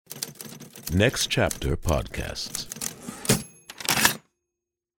Next Chapter Podcasts.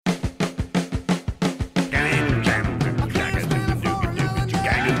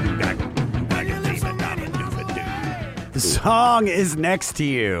 The song is Next to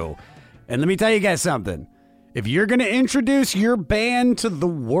You. And let me tell you guys something. If you're going to introduce your band to the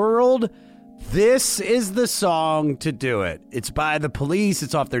world, this is the song to do it. It's by The Police.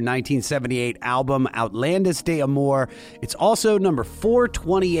 It's off their 1978 album, Outlandos de Amor. It's also number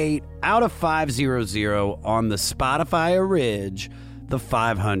 428 out of 500 on the Spotify Ridge, the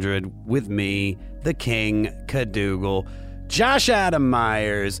 500, with me, the King Cadougal, Josh Adam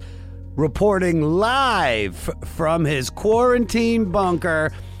Myers, reporting live from his quarantine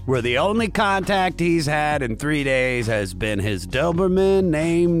bunker, where the only contact he's had in 3 days has been his Doberman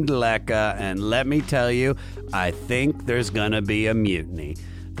named Lekka. And let me tell you, I think there's gonna be a mutiny.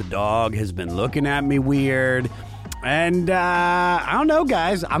 The dog has been looking at me weird. And I don't know,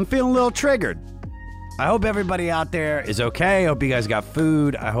 guys. I'm feeling a little triggered. I hope everybody out there is okay. I hope you guys got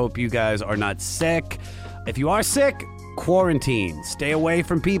food. I hope you guys are not sick. If you are sick, quarantine. Stay away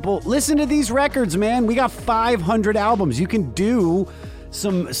from people. Listen to these records, man. We got 500 albums. You can do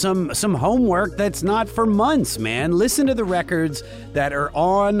some homework that's not for months, man. Listen to the records that are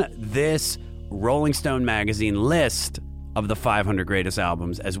on this Rolling Stone magazine list of the 500 greatest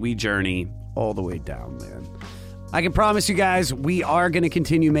albums as we journey all the way down, man. I can promise you guys, we are going to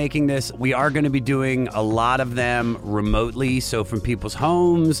continue making this. We are going to be doing a lot of them remotely. So from people's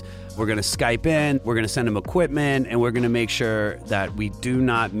homes, we're going to Skype in, we're going to send them equipment, and we're going to make sure that we do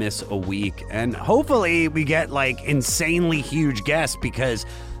not miss a week. And hopefully we get like insanely huge guests because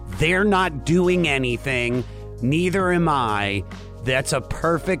they're not doing anything. Neither am I. That's a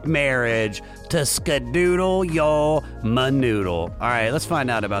perfect marriage to skadoodle yo manoodle. All right, let's find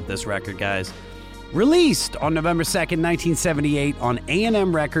out about this record, guys. Released on November 2nd, 1978 on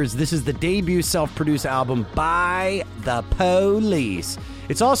A&M Records, this is the debut self-produced album by The Police.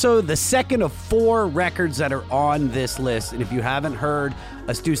 It's also the second of 4 records that are on this list. And if you haven't heard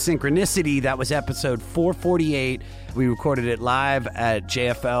us do Synchronicity, that was episode 448. We recorded it live at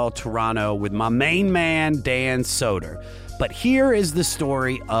JFL Toronto with my main man, Dan Soder. But here is the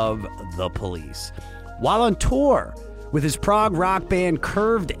story of The Police. While on tour with his prog rock band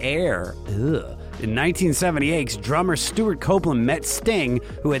Curved Air, in 1978, drummer Stuart Copeland met Sting,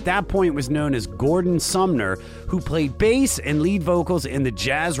 who at that point was known as Gordon Sumner, who played bass and lead vocals in the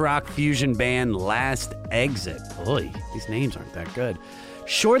jazz rock fusion band Last Exit. Boy, these names aren't that good.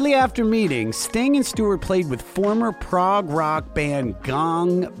 Shortly after meeting, Sting and Stewart played with former prog rock band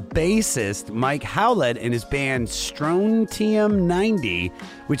Gong bassist Mike Howlett and his band Strontium 90,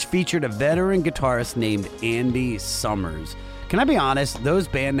 which featured a veteran guitarist named Andy Summers. Can I be honest? Those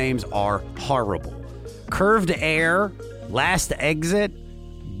band names are horrible. Curved Air, Last Exit,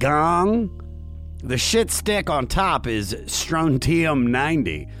 Gong. The shit stick on top is Strontium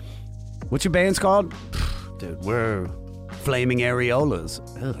 90. What's your band's called? Dude, we're Flaming Areolas.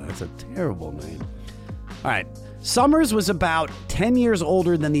 Ugh, that's a terrible name. All right. Summers was about 10 years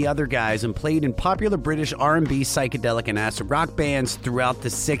older than the other guys and played in popular British R&B, psychedelic, and acid rock bands throughout the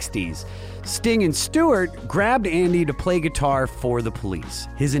 60s. Sting and Stewart grabbed Andy to play guitar for The Police.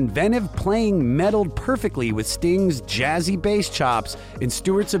 His inventive playing melded perfectly with Sting's jazzy bass chops and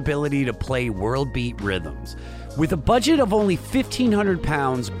Stewart's ability to play world beat rhythms. With a budget of only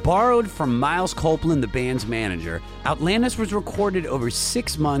 £1,500 borrowed from Miles Copeland, the band's manager, Outlandos was recorded over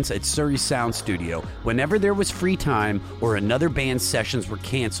 6 months at Surrey Sound Studio whenever there was free time or another band's sessions were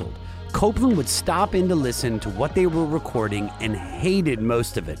canceled. Copeland would stop in to listen to what they were recording and hated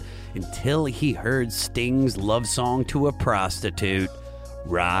most of it until he heard Sting's love song to a prostitute,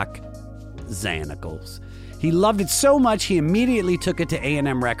 Rock Xanacles. He loved it so much he immediately took it to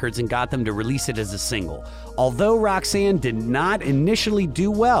A&M Records and got them to release it as a single. Although Roxanne did not initially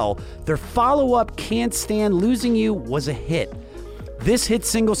do well, their follow-up Can't Stand Losing You was a hit. This hit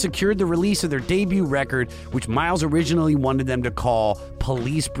single secured the release of their debut record, which Miles originally wanted them to call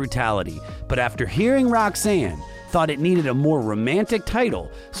Police Brutality. But after hearing Roxanne, thought it needed a more romantic title,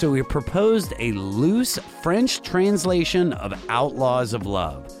 so he proposed a loose French translation of Outlaws of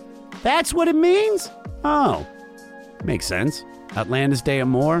Love. That's what it means? Oh, makes sense. Outlandos de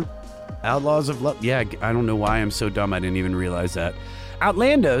Amor, Outlaws of Love. Yeah, I don't know why I'm so dumb I didn't even realize that.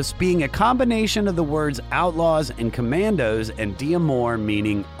 Outlandos being a combination of the words outlaws and commandos and de amor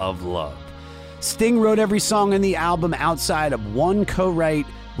meaning of love. Sting wrote every song on the album outside of one co-write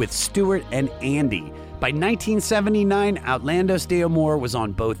with Stewart and Andy. By 1979, Outlandos de Amor was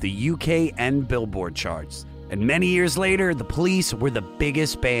on both the UK and Billboard charts. And many years later, The Police were the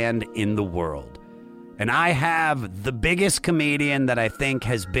biggest band in the world. And I have the biggest comedian that I think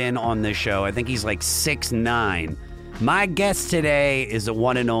has been on this show. I think he's like 6'9". My guest today is the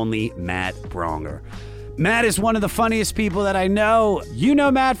one and only Matt Braunger. Matt is one of the funniest people that I know. You know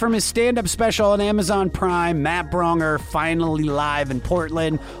Matt from his stand-up special on Amazon Prime, Matt Braunger, finally live in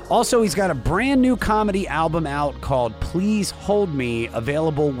Portland. Also, he's got a brand new comedy album out called Please Hold Me,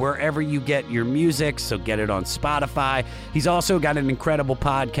 available wherever you get your music, so get it on Spotify. He's also got an incredible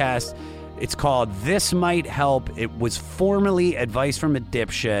podcast. It's called This Might Help. It was formerly Advice from a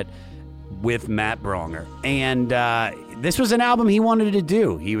Dipshit with Matt Braunger. And this was an album he wanted to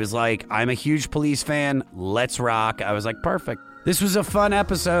do. He was like, I'm a huge Police fan. Let's rock. I was like, perfect. This was a fun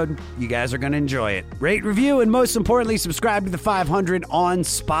episode. You guys are going to enjoy it. Rate, review, and most importantly, subscribe to the 500 on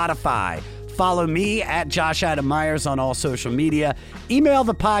Spotify. Follow me at Josh Adam Myers on all social media. Email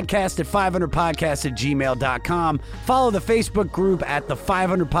the podcast at 500podcast@gmail.com. Follow the Facebook group at the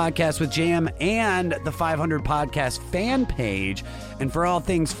 500 Podcast with Jam and the 500 Podcast fan page. And for all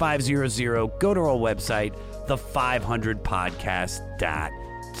things 500, go to our website,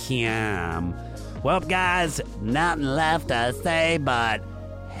 the500podcast.com. Well, guys, nothing left to say, but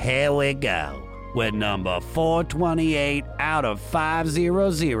here we go with number 428 out of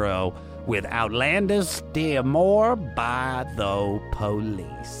 500. With Outlandos, Dear More by the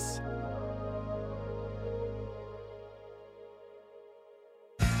Police.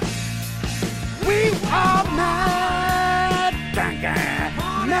 We are mad, mad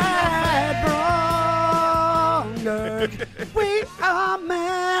Braunger. We are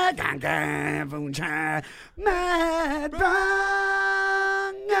mad, mad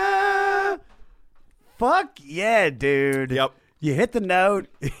Braunger. Fuck yeah, dude. Yep. You hit the note.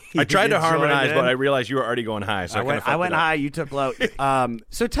 I tried to harmonize, but I realized you were already going high. So I went high. You took low.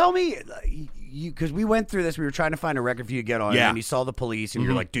 So tell me, because we went through this. We were trying to find a record for you to get on, and you saw the Police, and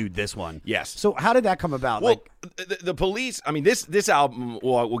you're like, dude, this one. Yes. So how did that come about? Well, the Police. I mean, this album.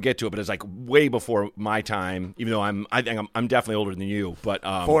 Well, we'll get to it, but it's like way before my time. Even though I think I'm definitely older than you, but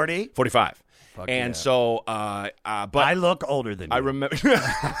 40, 45. Fuck and yeah. So, but I look older than you. I remember.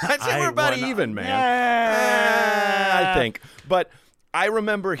 I'd say we're about even, man. Yeah. I think, but I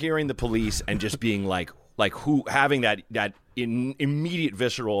remember hearing the Police and just being like who having that immediate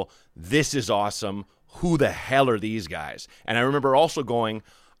visceral. This is awesome. Who the hell are these guys? And I remember also going,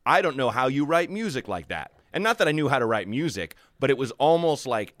 I don't know how you write music like that. And not that I knew how to write music, but it was almost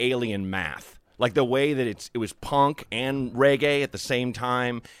like alien math. Like the way that it was punk and reggae at the same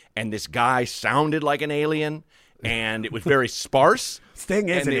time, and this guy sounded like an alien, and it was very sparse. Sting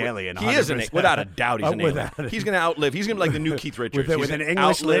is an alien. 100%. He is without a doubt. He's an alien. He's going to outlive. He's going to be like the new Keith Richards. with an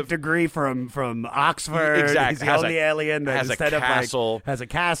English lit degree from Oxford. Exactly. He's the only alien that has instead a castle, of has a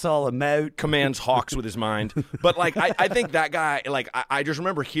castle, a moat, commands hawks with his mind. But like I think that guy. Like I just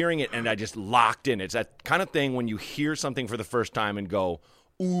remember hearing it, and I just locked in. It's that kind of thing when you hear something for the first time and go,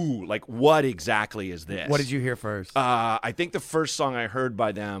 ooh, like what exactly is this? What did you hear first? I think the first song I heard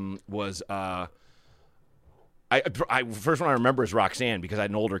by them was first one I remember is Roxanne, because I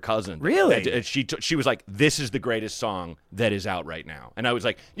had an older cousin. Really? She was like, this is the greatest song that is out right now. And I was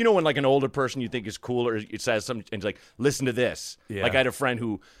like, you know when like an older person you think is cool, or it says something, and it's like, listen to this. Yeah. Like I had a friend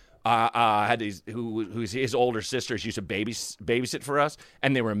who had these who's his older sisters used to babysit for us,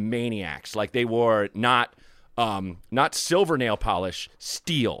 and they were maniacs. Like they wore not silver nail polish,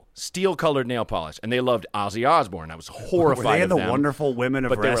 steel colored nail polish, and they loved Ozzy Osbourne. I was horrified. Were they of the them, wonderful women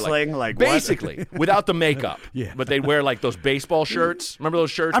of wrestling? Like basically without the makeup. Yeah. But they'd wear like those baseball shirts. Remember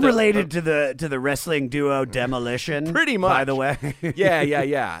those shirts? I'm related to the wrestling duo Demolition. Pretty much, by the way.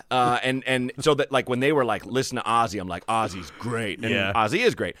 yeah. And so that like when they were like, listen to Ozzy, I'm like, Ozzy's great, and Ozzy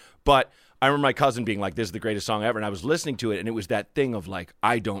is great, but I remember my cousin being like, this is the greatest song ever. And I was listening to it, and it was that thing of like,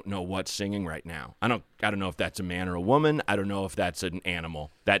 I don't know what's singing right now. I don't know if that's a man or a woman. I don't know if that's an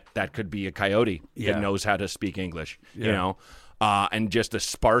animal. That could be a coyote that knows how to speak English, you know? And just the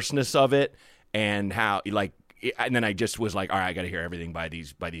sparseness of it, and how like, and then I just was like, all right, I got to hear everything by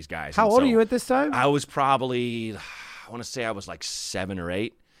these guys. How old are you at this time? I was probably, I want to say I was like 7 or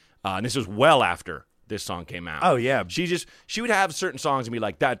 8. And this was well after this song came out. Oh yeah. She would have certain songs and be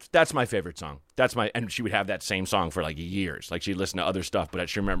like, that's my favorite song. And she would have that same song for like years. Like she'd listen to other stuff,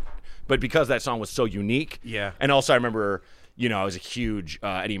 but but because that song was so unique. Yeah. And also I remember, you know, I was a huge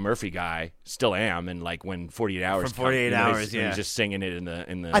Eddie Murphy guy, still am, and like when 48 Hours From 48 Hours, he was just singing it in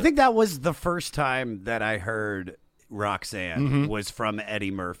the I think that was the first time that I heard Roxanne was from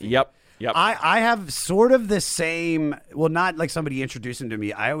Eddie Murphy. Yep. Yep. I have sort of the same. Well, not like somebody introduced him to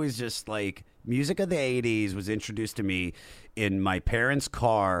me. I always just like music of the 80s was introduced to me in my parents'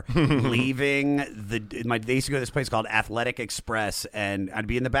 car leaving they used to go to this place called Athletic Express, and I'd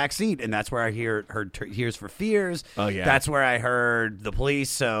be in the back seat, and that's where I heard Tears for Fears. Oh yeah, that's where I heard The Police.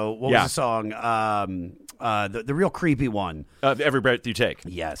 So what was the song? The real creepy one. Every Breath You Take.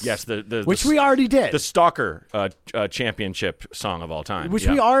 Yes, which we already did. The Stalker championship song of all time. Which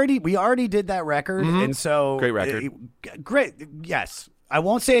we already did that record, and so great record. Great, yes. I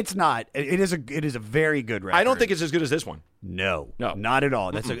won't say it's not. It is a very good record. I don't think it's as good as this one. No, not at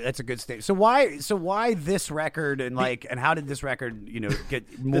all. That's a good state. So why this record and how did this record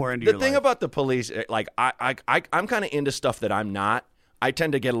get more into your life? The thing about The Police, like I'm kind of into stuff that I'm not. I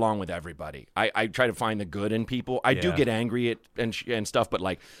tend to get along with everybody. I try to find the good in people. I do get angry and stuff, but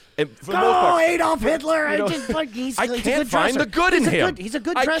for the most part, Adolf Hitler! I can't find the good in him. He's a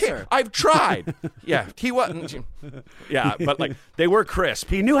good dresser. I've tried. Yeah, he wasn't. Yeah, but they were crisp.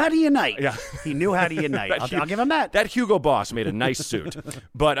 He knew how to unite. Yeah, he knew how to unite. I'll give him that. That Hugo Boss made a nice suit,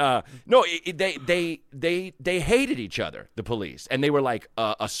 but no, they hated each other. The Police, and they were like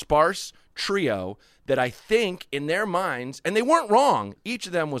a sparse trio that I think in their minds, and they weren't wrong, each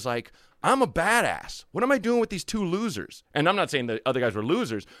of them was like, I'm a badass. What am I doing with these two losers? And I'm not saying the other guys were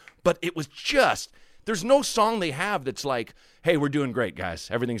losers, but it was just, there's no song they have that's like, hey, we're doing great, guys.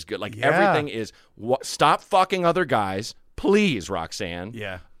 Everything's good. Everything is, stop fucking other guys. Please, Roxanne.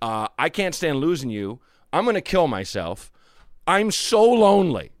 Yeah. I can't stand losing you. I'm going to kill myself. I'm so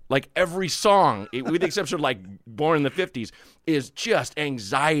lonely. Like every song, with the exception of Born in the 50s, is just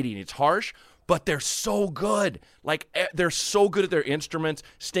anxiety, and it's harsh. But they're so good. They're so good at their instruments.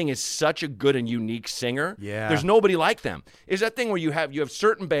 Sting is such a good and unique singer. Yeah. There's nobody like them. It's that thing where you have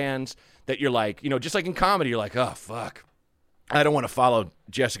certain bands that you're like, just like in comedy, you're like, oh, fuck. I don't want to follow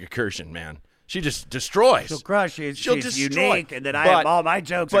Jessica Kirshen, man. She just destroys. She'll crush. She's unique, and then I have all my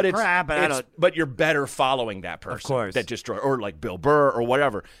jokes are crap. But you're better following that person. Of course. That destroy, or like Bill Burr or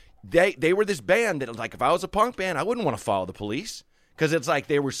whatever. They were this band that, if I was a punk band, I wouldn't want to follow the Police. Because it's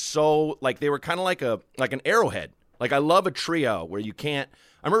they were so, they were kind of like an Arrowhead. I love a trio where you can't,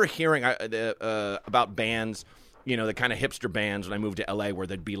 I remember hearing about bands, the kind of hipster bands when I moved to L.A. where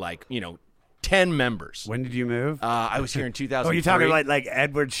there'd be 10 members. When did you move? I was here in 2003. Oh, you're talking about like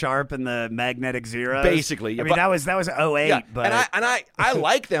Edward Sharpe and the Magnetic Zeros? Basically. I mean, that was 08. Yeah, but I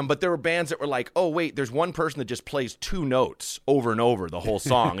like them, but there were bands that were like, oh, wait, there's one person that just plays two notes over and over the whole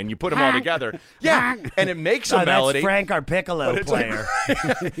song, and you put them all together. Yeah, and it makes a melody. That's Frank, our piccolo player.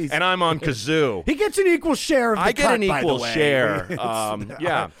 And I'm on kazoo. He gets an equal share of the I get cut, an equal by the way. share.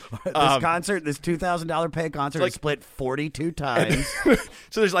 Yeah. This $2,000 pay concert is split 42 times.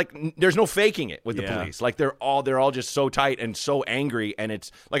 So there's no faking it with the Police. They're all just so tight and so angry, and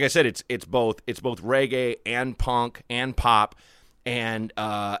it's like I said, it's both reggae and punk and pop, and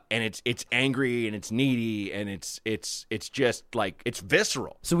it's angry and it's needy and it's just it's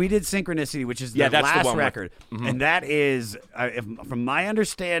visceral. So we did Synchronicity, which is the last record, and that is from my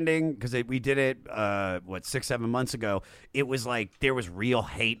understanding, because we did it 6-7 months ago. It was there was real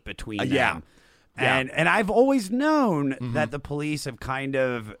hate between them. Yeah. And I've always known that the Police have kind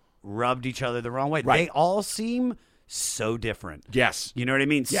of rubbed each other the wrong way. Right. They all seem so different. Yes. You know what I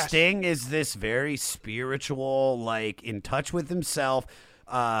mean? Yes. Sting is this very spiritual, in touch with himself,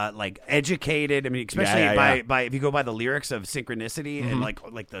 educated. I mean, especially by if you go by the lyrics of Synchronicity and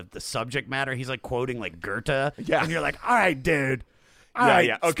the subject matter, he's quoting Goethe. Yeah. And you're like, all right, dude. All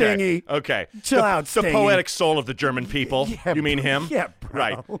right, Okay. Stingy. Okay. Chill out, Stingy. The poetic soul of the German people. Yeah, you mean him? Yeah, bro.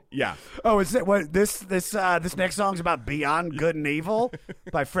 Right. Yeah. Oh, is it what this next song's about? Beyond Good and Evil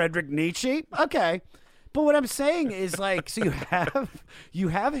by Friedrich Nietzsche? Okay. But what I'm saying is so you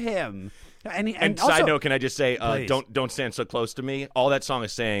have him. And also, side note, can I just say, Please. don't stand so close to me. All that song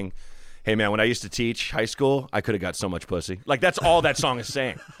is saying, hey man, when I used to teach high school, I could have got so much pussy. That's all that song is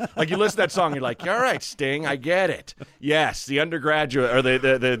saying. You listen to that song, you're like, all right, Sting, I get it. Yes, the undergraduate or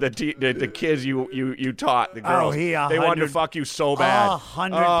the kids you taught, the girls, they wanted to fuck you so bad.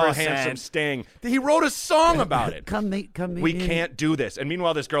 100%. Oh, handsome Sting. He wrote a song about it. Come meet We in. can't do this. And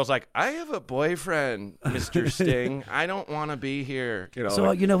meanwhile, this girl's like, I have a boyfriend, Mr. Sting. I don't want to be here.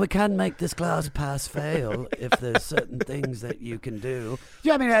 So we can make this class pass fail if there's certain things that you can do.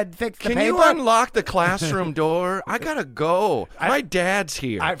 Yeah, I mean, I'd fix the Can paper. you unlock the classroom door? I gotta go. My dad's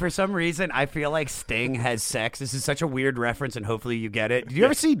here. For some reason, I feel like Sting has sex. This is such a weird reference, and hopefully you get it. Did you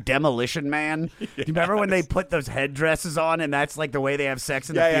ever see Demolition Man? Do you remember when they put those headdresses on, and that's the way they have sex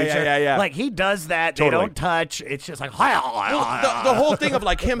in the future? Yeah. He does that. Totally. They don't touch. It's just the whole thing of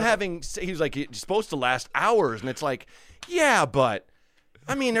him having, he's supposed to last hours, and it's yeah, but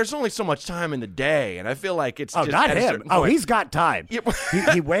I mean, there's only so much time in the day, and I feel like it's Oh, just not at a him. certain Oh, point- he's got time.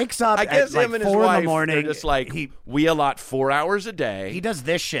 He wakes up I guess at like him and his 4 in wife, the morning. they're just like, we allot 4 hours a day. He does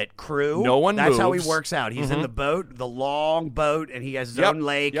this shit. Crew. No one That's how he moves. works out. He's in the boat, the long boat, and he has his own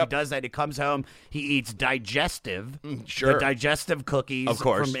lake. He does that. He comes home. He eats digestive. Sure. The digestive cookies Of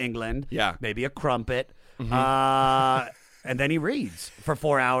course. from England. Yeah. Maybe a crumpet. And then he reads for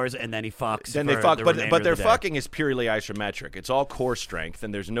 4 hours, and then he fucks. Then for they fuck, the but remainder their of the day. fucking is purely isometric. It's all core strength,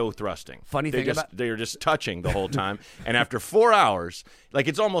 and there's no thrusting. Funny thing about- they're just touching the whole time. And after 4 hours, like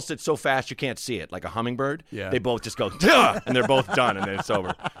it's so fast you can't see it, like a hummingbird. Yeah. They both just go, "Duh!" and they're both done, and then it's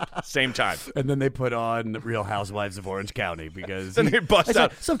over. Same time. And then they put on Real Housewives of Orange County because Then they bust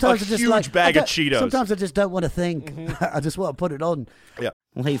out sometimes a I just huge like, bag of Cheetos. Sometimes I just don't want to think. I just want to put it on. Yeah.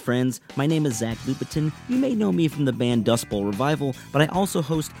 Well, hey friends, my name is Zach Lupetin. You may know me from the band Dust Bowl Revival, but I also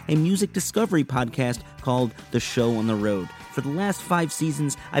host a music discovery podcast called The Show on the Road. For the last 5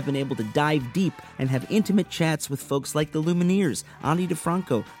 seasons, I've been able to dive deep and have intimate chats with folks like the Lumineers, Ani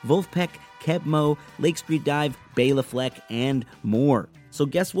DeFranco, Wolfpack, Keb Mo, Lake Street Dive, Bela Fleck, and more. So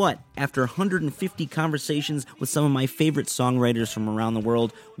guess what? After 150 conversations with some of my favorite songwriters from around the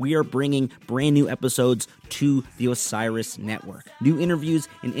world, we are bringing brand new episodes to the Osiris Network. New interviews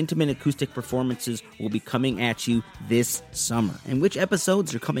and intimate acoustic performances will be coming at you this summer. And which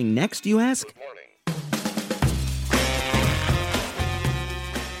episodes are coming next, you ask?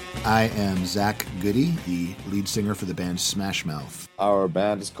 I am Zach Goody, the lead singer for the band Smash Mouth. Our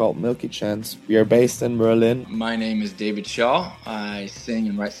band is called Milky Chance. We are based in Berlin. My name is David Shaw. I sing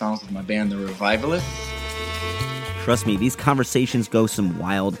and write songs with my band, The Revivalists. Trust me, these conversations go some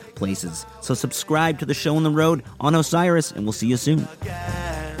wild places. So subscribe to The Show on the Road on Osiris, and we'll see you soon.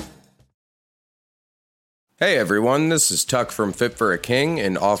 Hey everyone, this is Tuck from Fit for a King,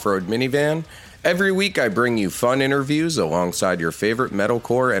 an off-road minivan. Every week I bring you fun interviews alongside your favorite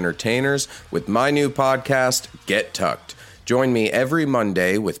metalcore entertainers with my new podcast, Get Tucked. Join me every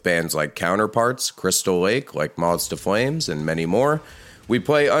Monday with bands like Counterparts, Crystal Lake, like Moths to Flames, and many more. We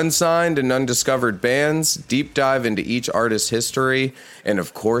play unsigned and undiscovered bands, deep dive into each artist's history, and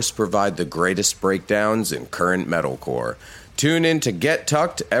of course provide the greatest breakdowns in current metalcore. Tune in to Get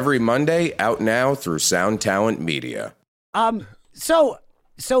Tucked every Monday, out now through Sound Talent Media. But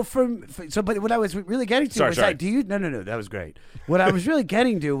what I was really getting to was like, no, that was great. What I was really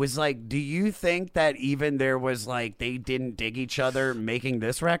getting to was like, do you think that even there was like they didn't dig each other making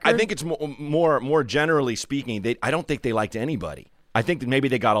this record? I think it's more generally speaking. I don't think they liked anybody. I think that maybe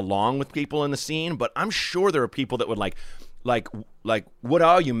they got along with people in the scene, but I'm sure there are people that would like, what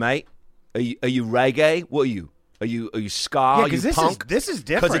are you, mate? Are you reggae? What are you? Are you ska? Yeah, are you this punk? This is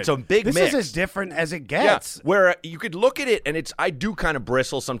different. Because it's a big this mix. This is as different as it gets. Yeah, where you could look at it, and I do kind of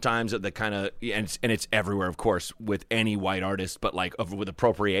bristle sometimes at the kind of, and it's everywhere, of course, with any white artist, but like with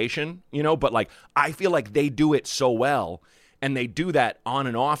appropriation, but like I feel like they do it so well, and they do that on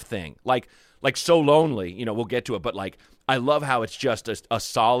and off thing, like So Lonely, we'll get to it, but like I love how it's just a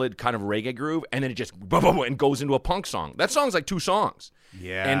solid kind of reggae groove, and then it just and goes into a punk song. That song's like 2 songs.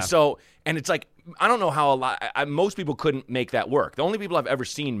 Yeah. And it's like, I don't know how most people couldn't make that work. The only people I've ever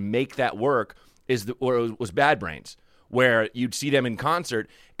seen make that work was Bad Brains, where you'd see them in concert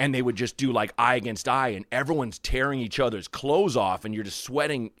and they would just do like Eye Against Eye, and everyone's tearing each other's clothes off, and you're just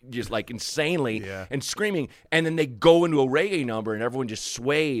sweating just like insanely and screaming, and then they go into a reggae number and everyone just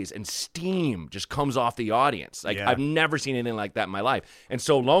sways and steam just comes off the audience. Like I've never seen anything like that in my life. And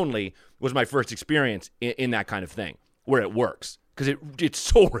So Lonely was my first experience in that kind of thing where it works. Because it's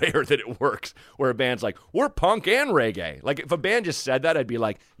so rare that it works, where a band's like, we're punk and reggae. Like, if a band just said that, I'd be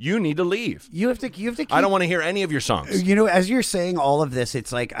like, you need to leave. You have to keep, I don't want to hear any of your songs. As you're saying all of this,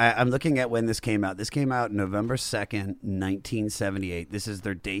 it's like, I'm looking at when this came out. This came out November 2nd, 1978. This is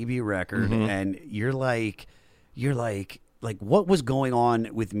their debut record. And you're like, what was going on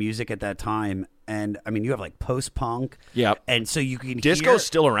with music at that time? And I mean, you have like post-punk. Yep. And so you can Disco's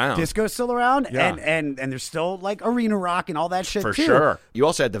still around. Disco's still around. Yeah. And there's still like arena rock and all that shit For too. sure. You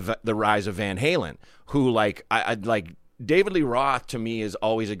also had the rise of Van Halen, who like, I'd like, David Lee Roth to me is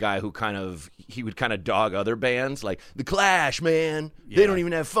always a guy who he would kind of dog other bands. Like, The Clash, man, they don't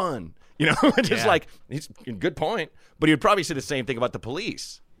even have fun. Just like, he's a good point. But he would probably say the same thing about the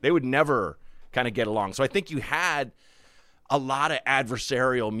Police. They would never kind of get along. So I think you had a lot of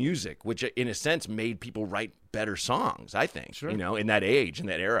adversarial music, which in a sense made people write better songs, I think, in that age, in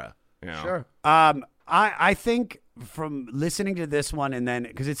that era. Sure. I think from listening to this one, and then,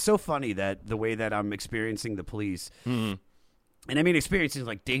 because it's so funny that the way that I'm experiencing the Police, And I mean, experiences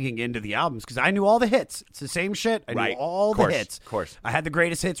like digging into the albums because I knew all the hits. It's the same shit. I knew all the hits. Of course. I had the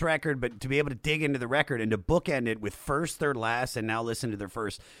greatest hits record, but to be able to dig into the record and to bookend it with first, third, last, and now listen to their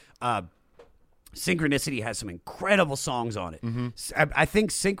first. Synchronicity has some incredible songs on it. I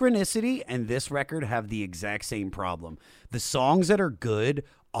think Synchronicity and this record have the exact same problem. The songs that are good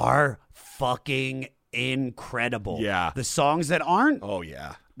are fucking incredible. Yeah. The songs that aren't, Oh,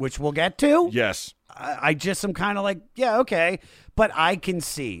 yeah. which we'll get to, Yes. I just am kind of like, yeah, okay. But I can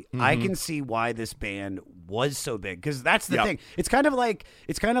see why this band was so big because that's the thing. It's kind of like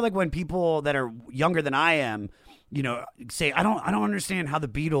when people that are younger than I am, say I don't understand how the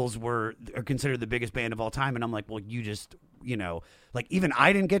Beatles are considered the biggest band of all time, and I'm like, well, you just like even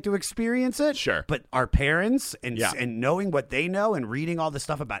I didn't get to experience it, Sure. but our parents and knowing what they know and reading all the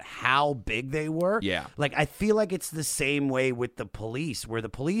stuff about how big they were, like I feel like it's the same way with the Police, where the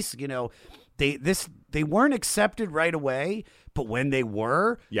Police, they weren't accepted right away, but when they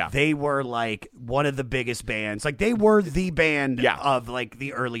were, they were like one of the biggest bands. Like they were the band of like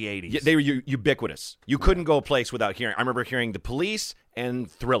the early 80s. Yeah, they were ubiquitous. You couldn't go a place without hearing. I remember hearing The Police and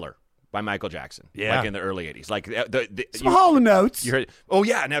Thriller by Michael Jackson, like in the early 80s. Like some Hall & Oates. You heard, oh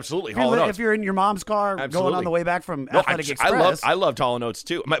yeah, and absolutely Hall & Oates. If you're in your mom's car going on the way back from Athletic Express. I loved Hall & Oates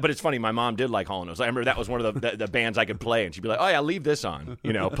too. But it's funny, my mom did like Hall & Oates. I remember that was one of the bands I could play, and she'd be like, oh yeah, leave this on.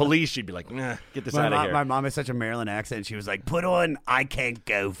 Police, she'd be like, nah, get this out of here. My mom has such a Maryland accent. She was like, put on I Can't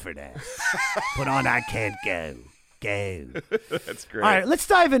Go for that. Put on I Can't Go. Go. That's great. All right, let's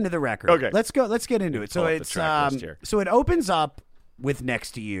dive into the record. Okay. Let's go. Let's get into it. So it's so it opens up with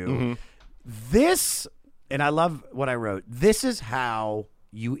Next to You. This, and I love what I wrote. This is how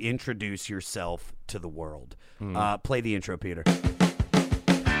you introduce yourself to the world. Play the intro, Peter.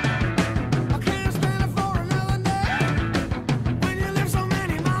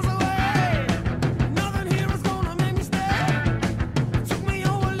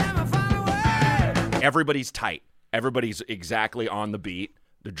 Everybody's tight. Everybody's exactly on the beat.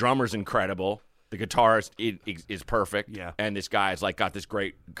 The drummer's incredible. The guitarist is perfect. Yeah. And this guy's like got this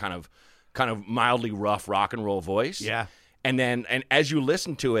great kind of mildly rough rock and roll voice. Yeah. And as you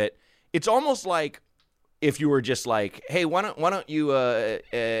listen to it, it's almost like if you were just like, hey, why don't you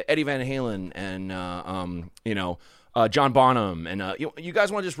Eddie Van Halen and John Bonham and you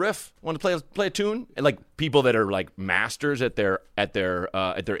guys want to just riff? Want to play a tune? And like people that are like masters at their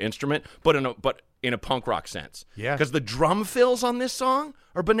instrument, but in a punk rock sense. Yeah. Because the drum fills on this song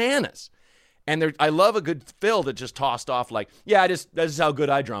are bananas. And I love a good fill that just tossed off like, yeah, this is how good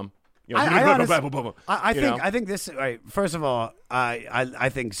I drum. I think this. Right, first of all, I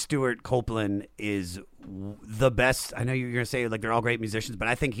think Stuart Copeland is the best. I know you're going to say like they're all great musicians, but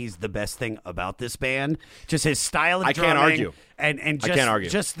I think he's the best thing about this band. Just his style of drumming. I can't argue. And just, I can't argue.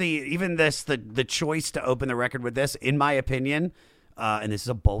 Just the choice to open the record with this, in my opinion, and this is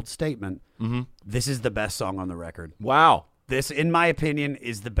a bold statement. This is the best song on the record. Wow. This, in my opinion,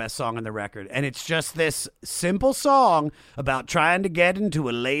 is the best song on the record. And it's just this simple song about trying to get into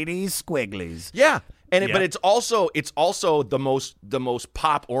a lady's squigglies. Yeah. But it's also the most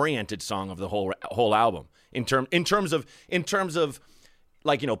pop oriented song of the whole album in terms of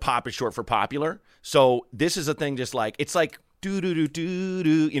like, pop is short for popular. So this is a thing just like it's like do do do do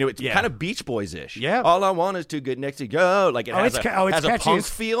do. It's kind of Beach Boys ish. Yeah. All I want is to get next to you. Like it has a punk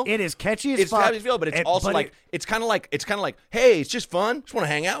feel. It is catchy as fuck. It's catchy feel, but it's also like it's kind of like hey, it's just fun. Just want to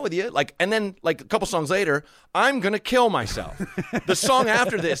hang out with you. Like, and then like a couple songs later, I'm gonna kill myself. The song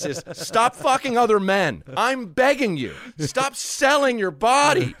after this is stop fucking other men. I'm begging you. Stop selling your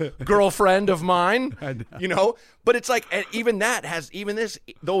body, girlfriend of mine. But it's like even this,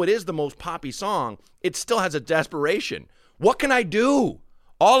 though it is the most poppy song, it still has a desperation. What can I do?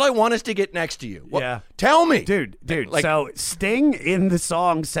 All I want is to get next to you. Tell me. Dude. Like, so Sting in the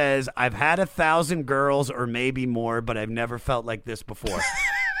song says, I've had 1,000 girls or maybe more, but I've never felt like this before.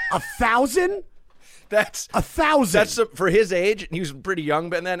 1,000? That's 1,000. That's for his age. He was pretty young,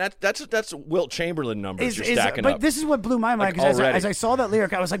 but then that's Wilt Chamberlain numbers you're stacking up. But this is what blew my mind because as I saw that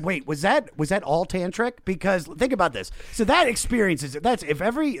lyric, I was like, wait, was that all tantric? Because think about this. So that experience is if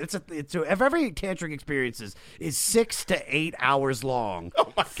every tantric experience is 6 to 8 hours long.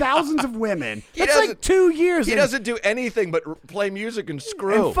 Oh my thousands of women. It's like 2 years. He doesn't do anything but play music and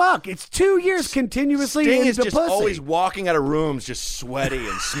screw. And fuck, it's 2 years continuously. Sting is into just pussy. always walking out of rooms just sweaty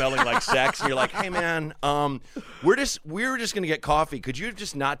and smelling like sex, and you're like, hey man. We were just gonna get coffee. Could you have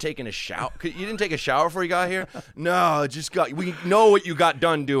just not taken a shower? You didn't take a shower before you got here? No, we know what you got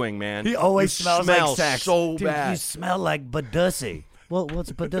done doing, man. He always smells like sex. So Dude, bad. You smell like badussy. Well,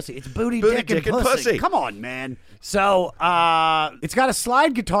 it's pussy. It's booty, dick, and pussy. Come on, man. So, it's got a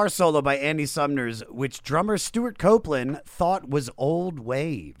slide guitar solo by Andy Sumner's, which drummer Stuart Copeland thought was old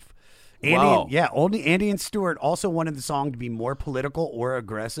wave. Andy and Stewart also wanted the song to be more political or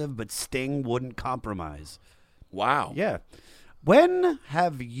aggressive, but Sting wouldn't compromise. Wow. Yeah. When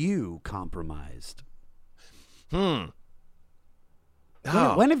have you compromised? When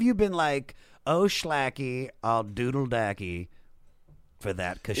have you been like, oh, Schlacky, I'll doodle dacky for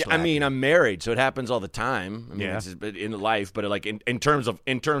that kashlacky? I mean, I'm married, so it happens all the time. I mean, it's in life, but like in terms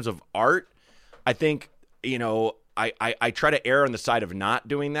of art, I think, you know, I try to err on the side of not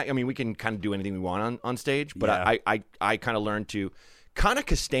doing that. I mean, we can kind of do anything we want on stage, but I kind of learned to kind of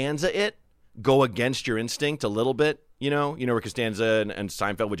Costanza it, go against your instinct a little bit. You know where Costanza and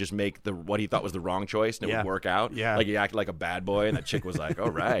Seinfeld would just make what he thought was the wrong choice, and it would work out. Yeah, like he acted like a bad boy, and that chick was like,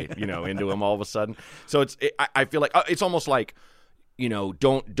 "All right," into him all of a sudden. So I feel like it's almost like,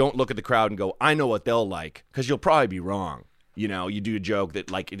 don't look at the crowd and go, "I know what they'll like," because you'll probably be wrong. You do a joke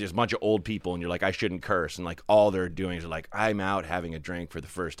that like there's a bunch of old people, and you're like, I shouldn't curse, and like all they're doing is like, I'm out having a drink for the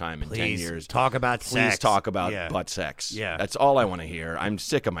first time in 10 years. Talk about sex. Please talk about butt sex. Yeah, that's all I want to hear. I'm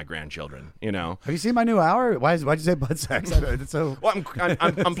sick of my grandchildren. Have you seen my new hour? Why'd you say butt sex? It's so. Well,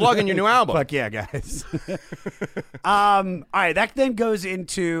 I'm plugging your new album. Fuck yeah, guys. All right, that then goes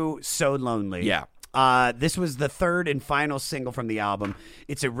into So Lonely. Yeah. This was the third and final single from the album.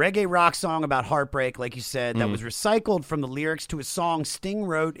 It's a reggae rock song about heartbreak, like you said, that was recycled from the lyrics to a song Sting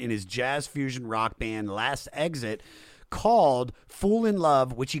wrote in his jazz fusion rock band Last Exit called Fool in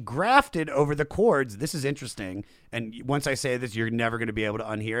Love, which he grafted over the chords. This is interesting. And once I say this, you're never going to be able to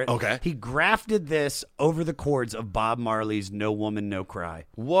unhear it. Okay. He grafted this over the chords of Bob Marley's No Woman, No Cry.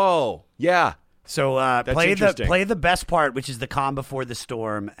 Whoa. Yeah. So play the best part, which is the calm before the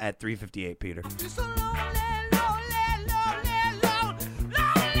storm at 3:58, Peter. No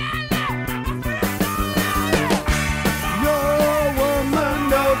woman,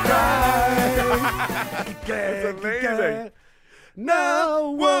 no cry. That's amazing.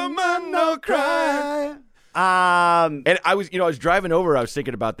 No woman, no cry. And I was driving over. I was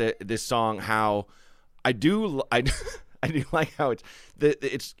thinking about this song. How I do like how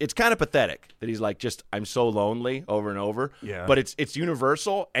it's kind of pathetic that he's like, just I'm so lonely over and over. Yeah. But it's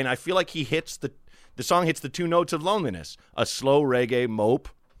universal, and I feel like he hits the song hits the two notes of loneliness: a slow reggae mope,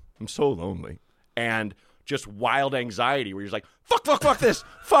 I'm so lonely, and just wild anxiety where he's like, fuck this,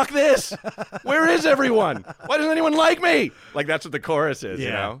 where is everyone? Why doesn't anyone like me? Like that's what the chorus is.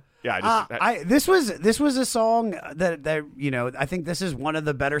 Yeah. Yeah, this was a song that I think this is one of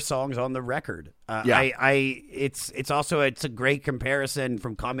the better songs on the record. It's a great comparison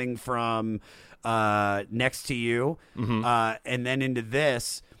from coming from Next to You, and then into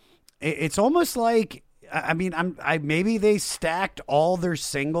this. It's almost like maybe they stacked all their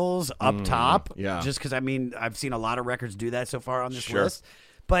singles up top, just because I've seen a lot of records do that so far on this list,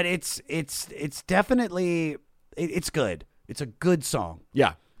 but it's definitely it's good. It's a good song.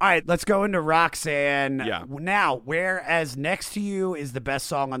 Yeah. All right, let's go into Roxanne. Yeah. Now, whereas Next to You is the best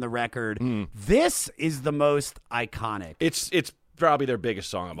song on the record, this is the most iconic. It's probably their biggest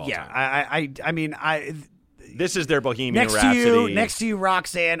song of all time. Yeah, this is their Bohemian Rhapsody. Next to You,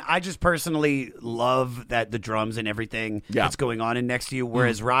 Roxanne. I just personally love that the drums and everything that's going on in Next to You,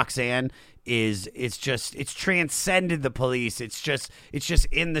 whereas Roxanne it's transcended the Police. It's just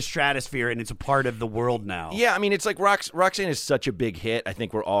in the stratosphere, and it's a part of the world now. Yeah, it's like Roxanne is such a big hit. I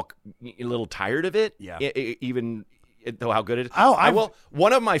think we're all a little tired of it. Yeah, even though how good it is.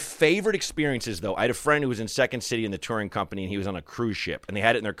 One of my favorite experiences, though, I had a friend who was in Second City in the touring company, and he was on a cruise ship, and they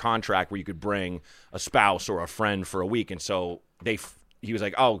had it in their contract where you could bring a spouse or a friend for a week, and so he was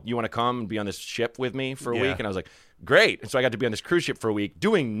like, "Oh, you want to come and be on this ship with me for a week?" And I was like, "Great!" And so I got to be on this cruise ship for a week,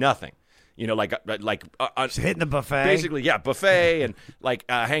 doing nothing. Just hitting the buffet. Basically, yeah, buffet and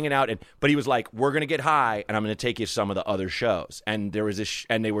hanging out. But he was like, "We're gonna get high, and I'm gonna take you to some of the other shows." And there was this,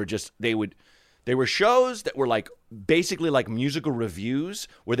 and they were shows that were like basically like musical reviews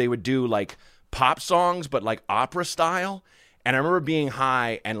where they would do like pop songs but like opera style. And I remember being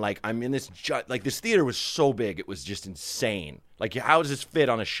high, and like I'm in this this theater was so big, it was just insane. Like, how does this fit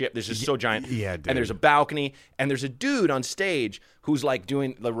on a ship? This is so giant. Yeah, dude. And there's a balcony, and there's a dude on stage who's like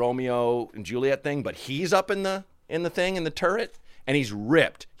doing the Romeo and Juliet thing, but he's up in the turret, and he's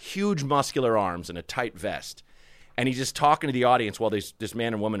ripped, huge muscular arms and a tight vest, and he's just talking to the audience while this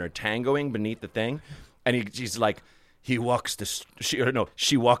man and woman are tangoing beneath the thing, and she's like, she walks the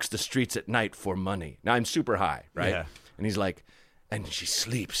streets at night for money. Now I'm super high, right? Yeah. And he's like, and she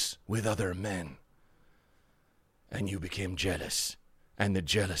sleeps with other men. And you became jealous. And the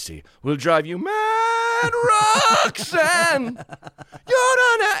jealousy will drive you mad. Roxanne,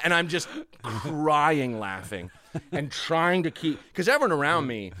 you're not. And I'm just crying, laughing, and trying to keep, because everyone around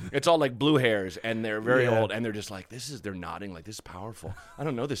me, it's all like blue hairs, and they're very old, and they're just like, they're nodding like, this is powerful. I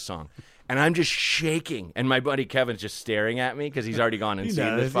don't know this song. And I'm just shaking, and my buddy Kevin's just staring at me because he's already gone and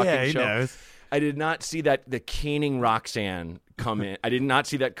seen this fucking show. Knows. I did not see that the keening Roxanne come in. I did not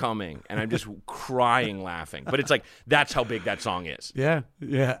see that coming, and I'm just crying, laughing. But it's like, that's how big that song is. Yeah.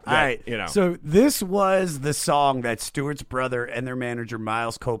 All right. So this was the song that Stewart's brother and their manager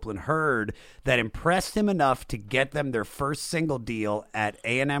Miles Copeland heard that impressed him enough to get them their first single deal at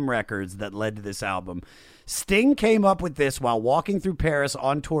A&M Records that led to this album. Sting came up with this while walking through Paris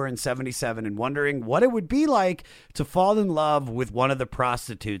on tour in '77 and wondering what it would be like to fall in love with one of the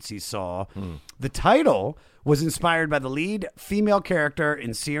prostitutes he saw. The title was inspired by the lead female character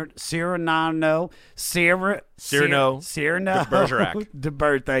in Cyrano de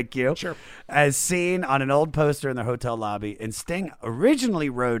Bergerac. Thank you. Sure. As seen on an old poster in the hotel lobby. And Sting originally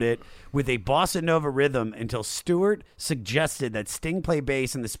wrote it with a bossa nova rhythm until Stewart suggested that Sting play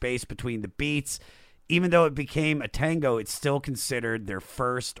bass in the space between the beats. Even though it became a tango, it's still considered their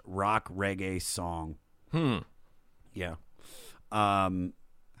first rock reggae song. Yeah.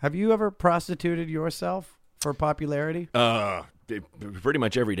 Have you ever prostituted yourself for popularity? Pretty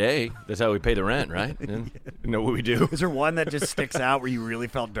much every day. That's how we pay the rent, right? You know what we do. Is there one that just sticks out where you really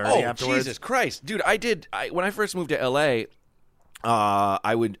felt dirty afterwards? Jesus Christ. Dude, when I first moved to LA,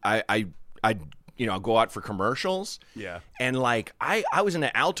 I'd go out for commercials. Yeah. And like I was in an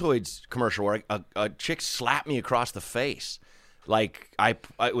Altoids commercial where a chick slapped me across the face. Like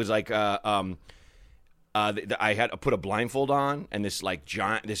it was like I had to put a blindfold on, and this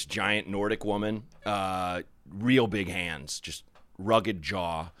giant Nordic woman, real big hands, just rugged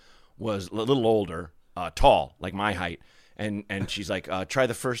jaw, was a little older, tall, like my height. And she's like, try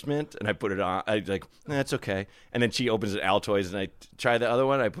the first mint, and I put it on. I like, that's okay. And then she opens it Altoids, and I try the other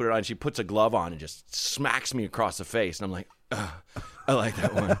one. I put it on. She puts a glove on and just smacks me across the face, and I'm like, I like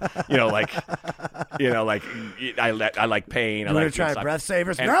that one. I like pain. You want to try breath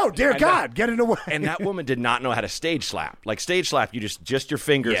savers? No, dear God, get it away. And that woman did not know how to stage slap. Like stage slap, you just your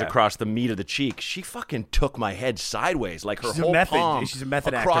fingers across the meat of the cheek. She fucking took my head sideways, like her whole palm She's a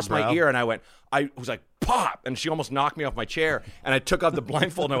method across actor, bro. my ear, and I was like, pop, and she almost knocked me off my chair, and I took off the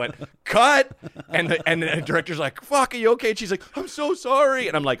blindfold, and I went, cut, and the director's like, fuck, are you okay? And she's like, I'm so sorry,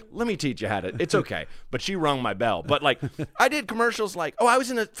 and I'm like, let me teach you how to, it's okay, but she rung my bell. But like, I did commercials like, I was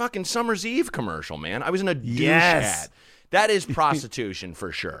in a fucking Summer's Eve commercial, man. I was in a douche ad. That is prostitution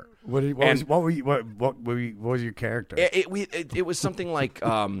for sure. What was your character? It was something like,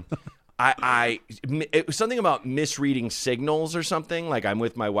 it was something about misreading signals or something. Like I'm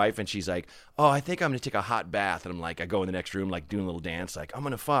with my wife and she's like, oh, I think I'm going to take a hot bath. And I'm like, I go in the next room, like doing a little dance, like I'm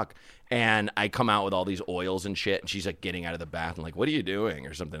going to fuck. And I come out with all these oils and shit. And she's like getting out of the bath and like, what are you doing?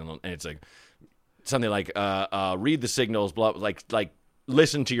 Or something. And it's like something like, read the signals, blah, like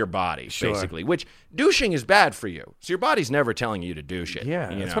listen to your body, basically, which douching is bad for you. So your body's never telling you to douche it.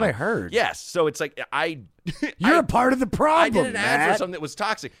 Yeah, that's what I heard. Yes. So it's like, you're a part of the problem. I did an ad for something that was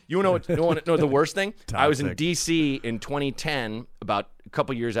toxic. You know the worst thing? I was in D.C. in 2010, about a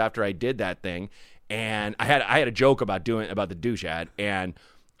couple years after I did that thing, and I had a joke about the douche ad, and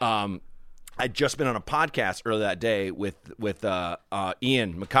I'd just been on a podcast earlier that day with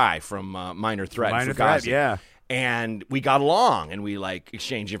Ian Mackay from Minor Threat. Minor Threat, yeah. And we got along, and we like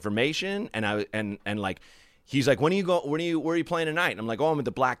exchanged information, and like. He's like, where are you playing tonight? And I'm like, I'm at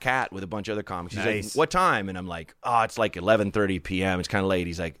the Black Cat with a bunch of other comics. He's like, what time? And I'm like, it's like 11:30 p.m. It's kind of late.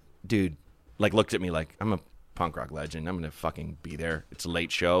 He's like, dude, like looked at me like, I'm a punk rock legend. I'm going to fucking be there. It's a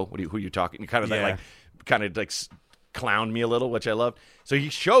late show. Who are you talking? Kind of like clowned me a little, which I loved. So he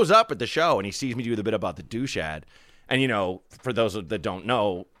shows up at the show, and he sees me do the bit about the douche ad. And, for those that don't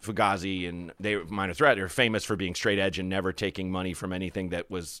know, Fugazi and Minor Threat are famous for being straight edge and never taking money from anything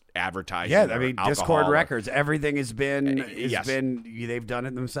that was advertised. Yeah, I mean, Discord Records, everything has been, they've done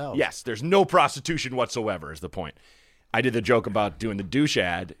it themselves. Yes, there's no prostitution whatsoever is the point. I did the joke about doing the douche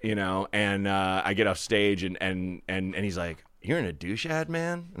ad, and I get off stage and he's like, you're in a douche ad,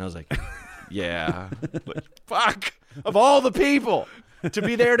 man? And I was like, yeah. Like, fuck, of all the people to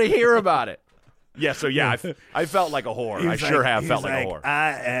be there to hear about it. Yeah, so I felt like a whore. I sure have felt like a whore.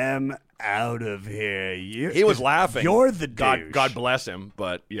 I am out of here. He was laughing. You're the douche. God bless him,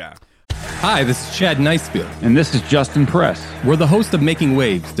 but yeah. Hi, this is Chad Nicefield. And this is Justin Press. We're the host of Making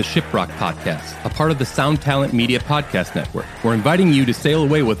Waves, the Shiprock podcast, a part of the Sound Talent Media Podcast Network. We're inviting you to sail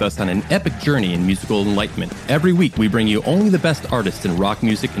away with us on an epic journey in musical enlightenment. Every week, we bring you only the best artists in rock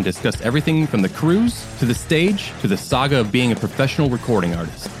music and discuss everything from the cruise to the stage to the saga of being a professional recording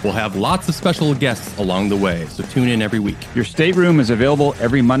artist. We'll have lots of special guests along the way, so tune in every week. Your stateroom is available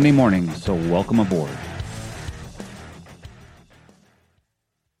every Monday morning, so welcome aboard.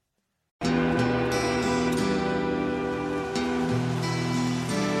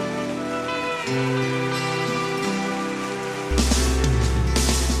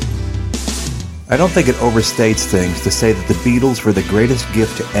 I don't think it overstates things to say that the Beatles were the greatest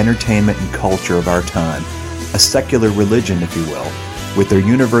gift to entertainment and culture of our time, a secular religion, if you will, with their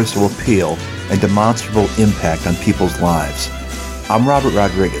universal appeal and demonstrable impact on people's lives. I'm Robert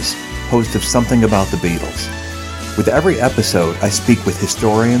Rodriguez, host of Something About the Beatles. With every episode, I speak with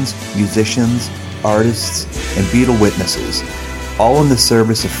historians, musicians, artists, and Beatle witnesses, all in the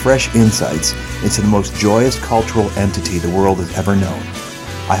service of fresh insights into the most joyous cultural entity the world has ever known.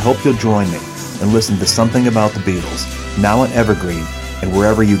 I hope you'll join me and listen to Something About the Beatles, now on Evergreen and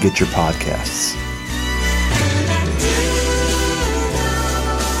wherever you get your podcasts.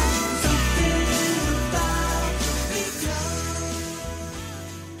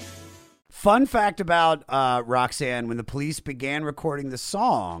 Fun fact about Roxanne, when the police began recording the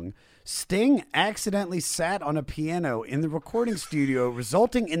song, Sting accidentally sat on a piano in the recording studio,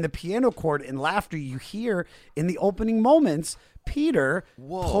 resulting in the piano chord and laughter you hear in the opening moments. Peter,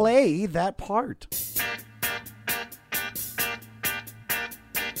 play that part.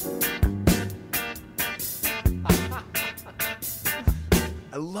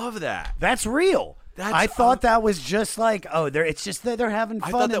 I love that. That's real. I thought that was just like, it's just that they're having fun.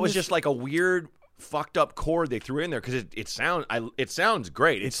 I thought that was just like a weird, fucked up chord they threw in there because it sounds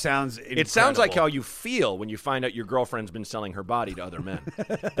great. It sounds incredible. It sounds like how you feel when you find out your girlfriend's been selling her body to other men.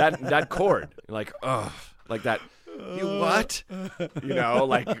 that chord, like like that. You what? You know,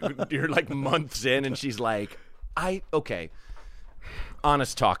 like you're like months in, and she's like, okay.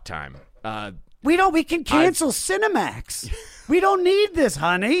 Honest talk time. We can cancel Cinemax. We don't need this,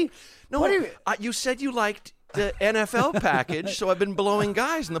 honey. No, you said you liked the NFL package, so I've been blowing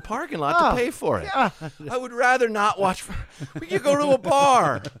guys in the parking lot to pay for it. Yeah. I would rather not watch. We could go to a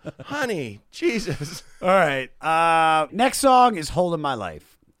bar, honey. Jesus. All right. Next song is "Holding My Life."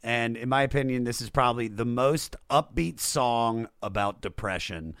 And in my opinion, this is probably the most upbeat song about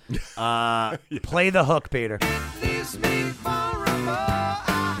depression. Play the hook, Peter. Leaves me vulnerable.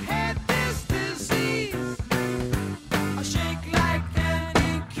 I had this disease. I shake like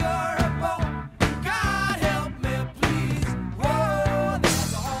an incurable. God help me, please.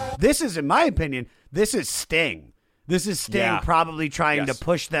 Whoa, this is, in my opinion, this is Sting. This is Sting probably trying to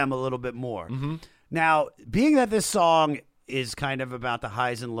push them a little bit more. Mm-hmm. Now, being that this song is kind of about the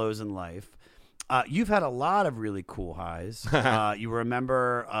highs and lows in life. You've had a lot of really cool highs. You were a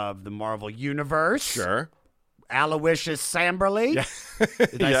member of the Marvel Universe. Sure. Aloysius Samberly. Yeah.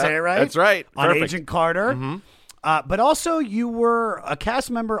 Did I say it right? That's right. On Perfect. Agent Carter. Mm-hmm. But also you were a cast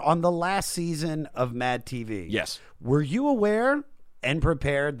member on the last season of Mad TV. Yes. Were you aware and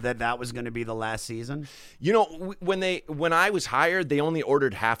prepared that was going to be the last season? You know, when I was hired, they only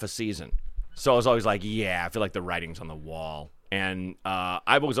ordered half a season. So I was always like, I feel like the writing's on the wall. And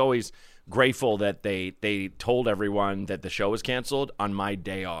I was always grateful that they told everyone that the show was canceled on my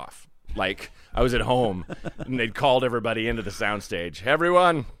day off. Like, I was at home, and they'd called everybody into the soundstage.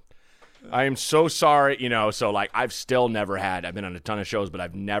 Everyone, I am so sorry. You know, so, like, I've been on a ton of shows, but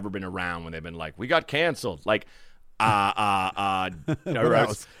I've never been around when they've been like, we got canceled. Like, I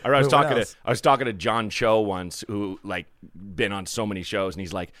was talking to John Cho once, who like been on so many shows, and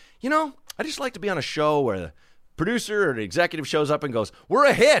he's like, I just like to be on a show where the producer or the executive shows up and goes, "We're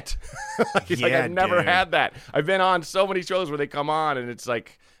a hit." He's like, I've never had that. I've been on so many shows where they come on and it's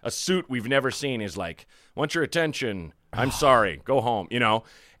like a suit we've never seen is like, "Want your attention? I'm sorry, go home."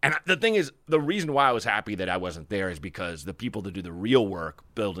 And the thing is, the reason why I was happy that I wasn't there is because the people that do the real work,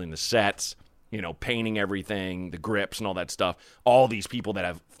 building the sets, painting everything, the grips and all that stuff, all these people that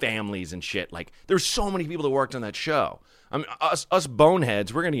have families and shit, like, there's so many people that worked on that show. I mean, us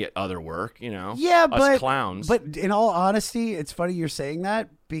boneheads, we're going to get other work, Yeah, us clowns. But in all honesty, it's funny you're saying that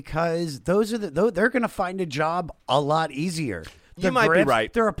because they're going to find a job a lot easier. You might be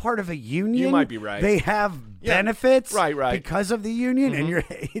right. They're a part of a union. You might be right. They have benefits right. because of the union, and you're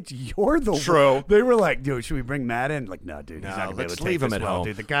the True. one. They were like, dude, should we bring Matt in? Like, no, dude, he's not going to be able to leave take him this at well, home.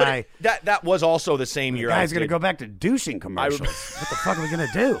 dude. The guy, that was also the same year. The guy's going to go back to douching commercials. What the fuck are we going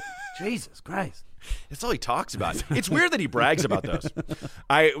to do? Jesus Christ. That's all he talks about. It's weird that he brags about those.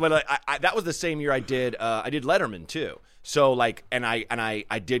 That was the same year I did Letterman too. So like, and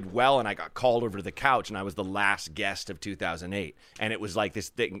I did well, and I got called over to the couch, and I was the last guest of 2008, and it was like this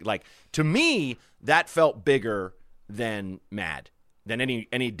thing. Like, to me, that felt bigger than Mad, than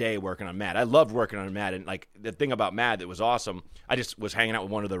any day working on Mad. I loved working on Mad, and like the thing about Mad that was awesome, I just was hanging out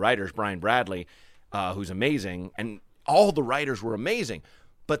with one of the writers, Brian Bradley, who's amazing, and all the writers were amazing.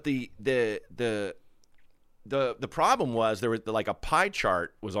 But the problem was there was like a pie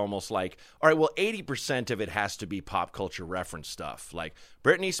chart was almost like, all right, well, 80% of it has to be pop culture reference stuff, like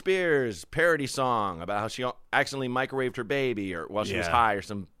Britney Spears parody song about how she accidentally microwaved her baby or while she was high or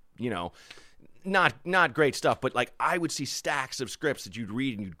some, not great stuff. But like, I would see stacks of scripts that you'd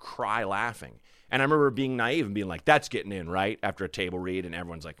read and you'd cry laughing. And I remember being naive and being like, that's getting in, right? After a table read, and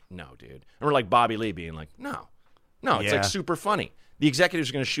everyone's like, no, dude. I remember like Bobby Lee being like, no, it's like super funny. The executives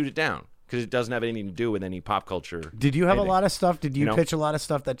are going to shoot it down because it doesn't have anything to do with any pop culture. Did you have a lot of stuff? Did you pitch a lot of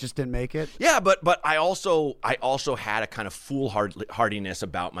stuff that just didn't make it? Yeah, but I also had a kind of foolhardiness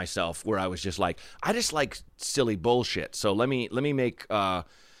about myself where I was just like, I just like silly bullshit. So let me make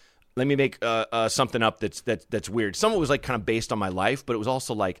something up that's weird. Some of it was like kind of based on my life, but it was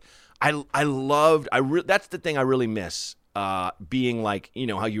also like that's the thing I really miss. Being like,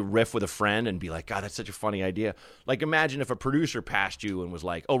 how you riff with a friend and be like, God, that's such a funny idea. Like, imagine if a producer passed you and was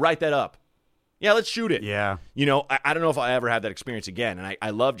like, oh, write that up. Yeah, let's shoot it. Yeah. I don't know if I'll ever have that experience again. And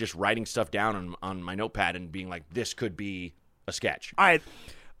I love just writing stuff down on my notepad and being like, this could be a sketch. All right.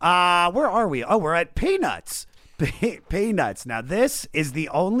 Where are we? Oh, we're at Peanuts. Peanuts. Now, this is the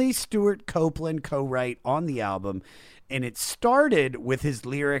only Stuart Copeland co-write on the album, and it started with his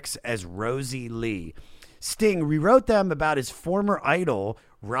lyrics as Rosie Lee. Sting rewrote them about his former idol,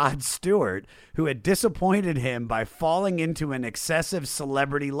 Rod Stewart, who had disappointed him by falling into an excessive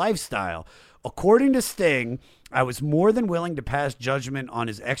celebrity lifestyle. According to Sting, I was more than willing to pass judgment on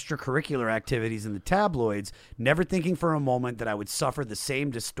his extracurricular activities in the tabloids, never thinking for a moment that I would suffer the same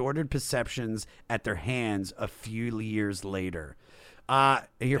distorted perceptions at their hands a few years later.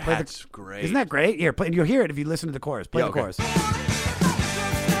 That's great. Isn't that great? Here, you'll hear it if you listen to the chorus. Play the chorus.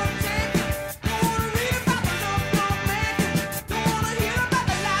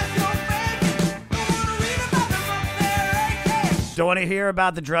 Don't want to hear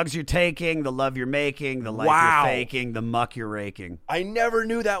about the drugs you're taking, the love you're making, the life you're faking, the muck you're raking. I never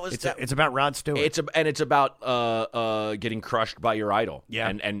knew that was. It's about Rod Stewart. It's about getting crushed by your idol. Yeah.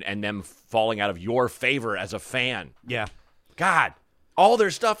 And them falling out of your favor as a fan. Yeah. God, all their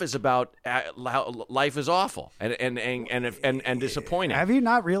stuff is about how life is awful and disappointing. Have you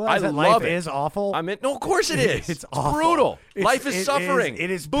not realized that life is awful? No, of course it is. It's awful. Brutal. Life is suffering. It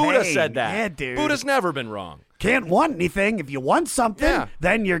is Buddha pain. said that. Yeah, dude. Buddha's never been wrong. Can't want anything. If you want something,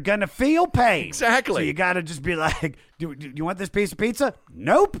 then you're going to feel pain. Exactly. So you got to just be like, do you want this piece of pizza?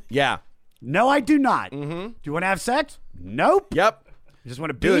 Nope. Yeah. No, I do not. Mm-hmm. Do you want to have sex? Nope. Yep. I just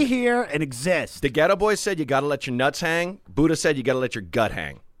want to be here and exist. The Ghetto Boys said you got to let your nuts hang. Buddha said you got to let your gut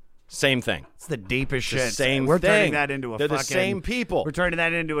hang. Same thing. It's the deepest shit. Same We're thing. turning that into They're the same people. We're turning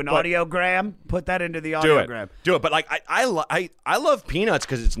that into an audiogram. Put that into the audiogram. Do it. But like I love Peanuts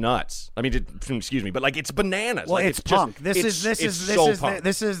because it's nuts. I mean, excuse me, but like it's bananas. Well, like, it's punk. Punk.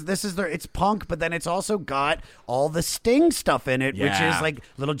 It's punk, but then it's also got all the Sting stuff in it, which is like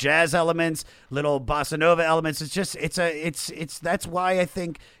little jazz elements, little bossa nova elements. It's just it's that's why I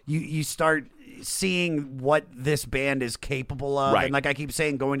think you start seeing what this band is capable of. Right. And like I keep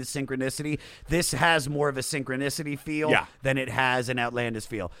saying, going to synchronicity, this has more of a synchronicity feel than it has an Outlandos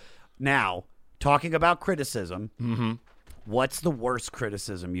feel. Now, talking about criticism, what's the worst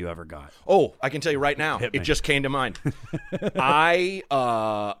criticism you ever got? Oh, I can tell you right now. It just came to mind. I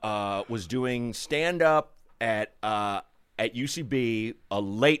was doing stand-up at UCB, a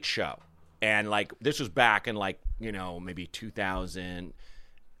late show. And like this was back in like, maybe 2000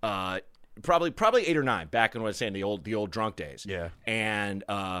 Probably 8 or 9 back in what I was saying, the old drunk days. Yeah. And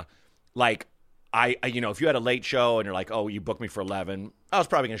like I if you had a late show and you're like, oh, you booked me for 11, I was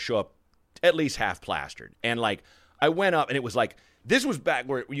probably gonna show up at least half plastered. And like I went up and it was like this was back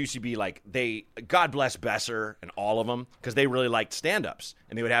where it used to be like God bless Besser and all of them because they really liked stand-ups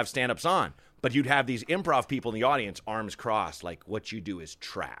and they would have stand-ups on. But you'd have these improv people in the audience, arms crossed, like what you do is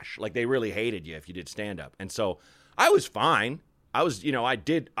trash. Like they really hated you if you did stand-up. And so I was fine. I was, I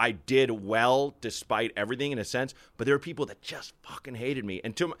did well despite everything in a sense, but there were people that just fucking hated me.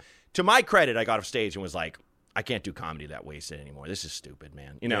 And to my credit, I got off stage and was like, I can't do comedy that wasted anymore. This is stupid,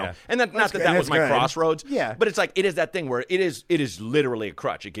 man. Yeah. And that was my crossroads. Yeah. But it's like it is that thing where it is literally a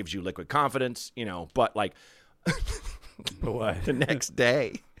crutch. It gives you liquid confidence, but like what? the next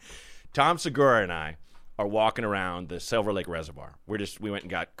day, Tom Segura and I are walking around the Silver Lake Reservoir. We went and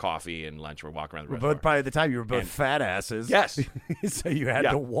got coffee and lunch. We're walking around the reservoir. Both, probably at the time, you were both fat asses. Yes. So you had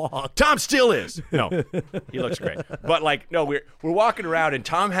to walk. Tom still is. No, he looks great. But no, we're walking around, and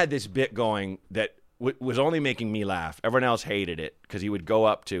Tom had this bit going that was only making me laugh. Everyone else hated it because he would go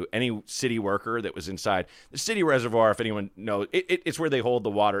up to any city worker that was inside the city reservoir. If anyone knows, it's where they hold the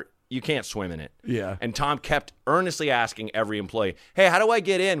water. You can't swim in it. Yeah. And Tom kept earnestly asking every employee, "Hey, how do I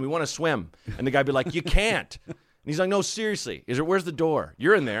get in? We want to swim." And the guy'd be like, "You can't." And he's like, "No, seriously. Where's the door?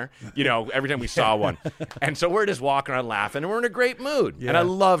 You're in there." Every time we saw one. And so we're just walking around laughing, and we're in a great mood. Yeah. And I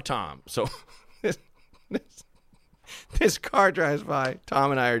love Tom. So this car drives by.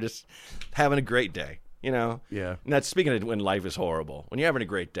 Tom and I are just having a great day, Yeah. And that's speaking of when life is horrible. When you're having a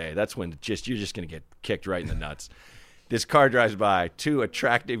great day, that's when you're just going to get kicked right in the nuts. This car drives by, 2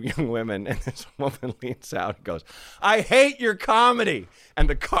 attractive young women, and this woman leans out and goes, "I hate your comedy." And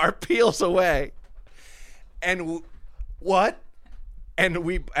the car peels away. And what? And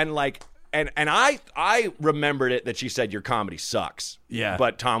I remembered it that she said your comedy sucks. Yeah.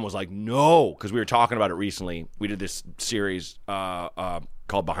 But Tom was like, "No," because we were talking about it recently. We did this series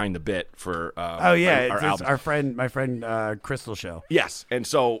called Behind the Bit for our album. my friend Crystal show. Yes. And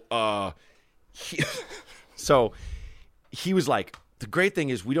so he was like, "The great thing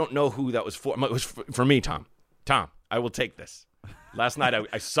is we don't know who that was for." It was for me, Tom. Tom, I will take this. Last night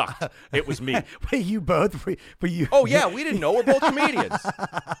I sucked. It was me. But you both. Oh yeah, we didn't know. We're both comedians.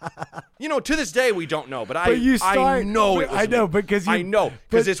 To this day we don't know. But I know it was. I know me.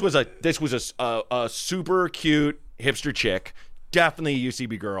 because this was a super cute hipster chick. Definitely a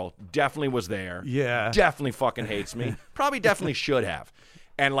UCB girl. Definitely was there. Yeah. Definitely fucking hates me. Probably definitely should have.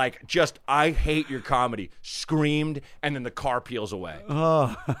 And I hate your comedy. Screamed, and then the car peels away.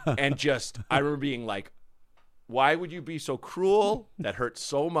 Oh. And I remember being like, why would you be so cruel? That hurts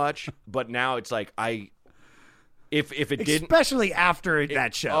so much. But now it's like if it didn't, especially after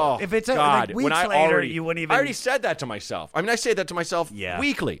that show. Oh, if it's God. Weeks later, you wouldn't even. I already said that to myself. I mean, I say that to myself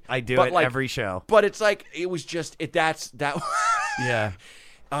weekly. I do it every show. But it's like it was just that's that. Yeah.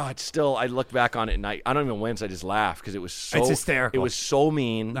 Oh, it's still. I look back on it and I don't even wince. I just laugh because it was so. It's hysterical. It was so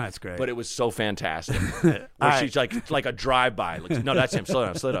mean. That's great. But it was so fantastic. Where she's like a drive-by. No, that's him.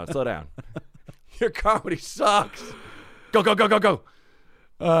 Slow down. Your comedy sucks. Go.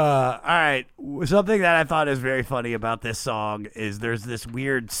 All right. Something that I thought is very funny about this song is there's this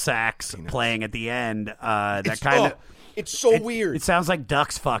weird sax playing at the end. It's so weird. It sounds like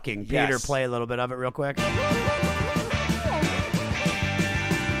ducks fucking. Yes. Peter, play a little bit of it real quick.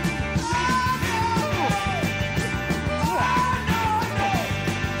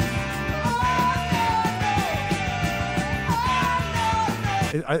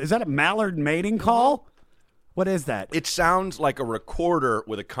 Is that a mallard mating call? What is that? It sounds like a recorder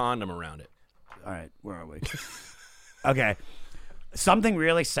with a condom around it. All right, where are we? Okay. Something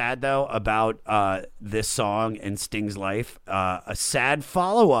really sad, though, about this song and Sting's life. A sad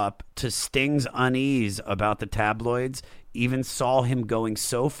follow-up to Sting's unease about the tabloids even saw him going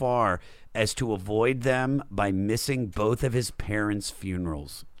so far as to avoid them by missing both of his parents'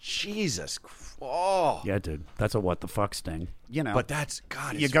 funerals. Jesus Christ. Oh. Yeah, dude. That's a what the fuck Sting. But that's,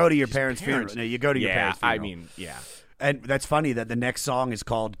 God. You go to your parents' funeral. No, you go to your parents' funeral. I mean, yeah. And that's funny that the next song is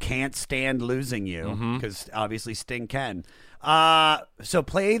called Can't Stand Losing You, because obviously Sting can. So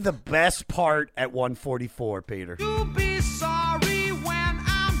play the best part at 144, Peter. You'll be sorry when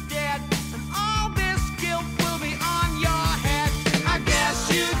I'm dead, and all this guilt will be on your head. I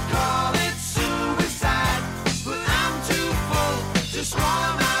guess you'd call it suicide, but I'm too full to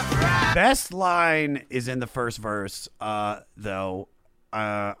swallow my pride. Best line is in the first verse, though.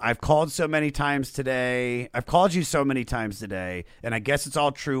 I've called so many times today. I've called you so many times today, and I guess it's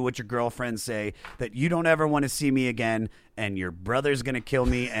all true what your girlfriends say, that you don't ever want to see me again, and your brother's going to kill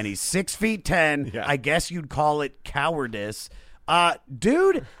me, and he's 6'10". Yeah. I guess you'd call it cowardice.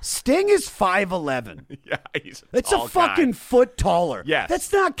 Dude, Sting is 5'11". Yeah, he's It's a fucking foot taller. Yes.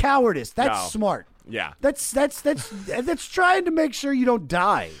 That's not cowardice. That's smart. Yeah. That's trying to make sure you don't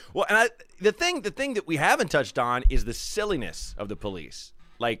die. Well, and the thing that we haven't touched on is the silliness of the police.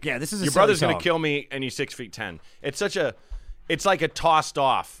 Like, yeah, this is your brother's going to kill me, and he's 6'10". It's like a tossed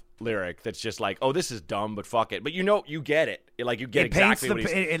off lyric that's just like, oh, this is dumb, but fuck it. But you get it. Like, you get exactly what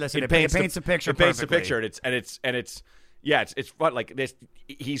he's. It paints the picture. It paints the picture, and it's fun. Like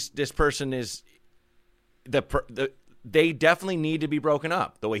this person is they definitely need to be broken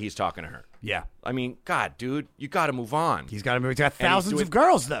up the way he's talking to her. Yeah. I mean, God, dude, you got to move on. He's got to move. He's got thousands of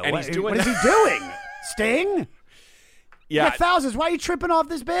girls, though. And what is he doing? Sting? Yeah. You got thousands. Why are you tripping off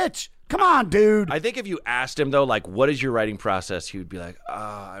this bitch? Come on, dude. I think if you asked him, though, like, what is your writing process, he would be like,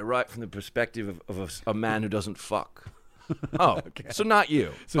 I write from the perspective of a man who doesn't fuck. Oh, okay. So not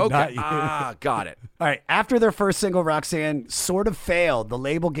you. So okay. not you. Got it. All right. After their first single, Roxanne sort of failed. The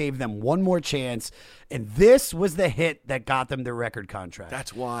label gave them one more chance, and this was the hit that got them their record contract.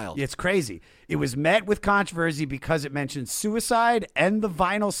 That's wild. It's crazy. It was met with controversy because it mentioned suicide, and the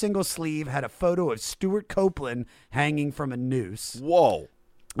vinyl single sleeve had a photo of Stuart Copeland hanging from a noose. Whoa.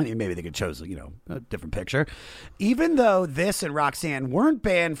 I mean, maybe they could chose, a different picture. Even though this and Roxanne weren't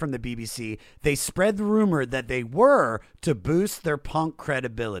banned from the BBC, they spread the rumor that they were to boost their punk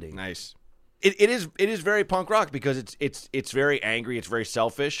credibility. Nice. It is very punk rock because it's very angry, it's very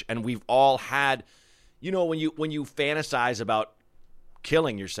selfish, and we've all had, when you fantasize about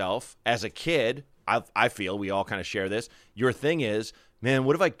killing yourself as a kid, I feel we all kind of share this. Your thing is, man,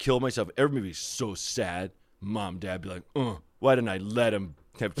 what if I kill myself? Everybody would be so sad. Mom, Dad be like, why didn't I let him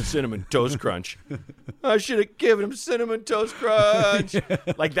have Cinnamon Toast Crunch? I should have given him Cinnamon Toast Crunch.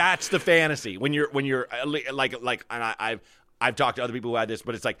 Like, that's the fantasy when you're like, and I've talked to other people who had this,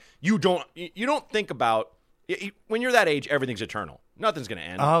 but it's like you don't think about when you're that age, everything's eternal. Nothing's gonna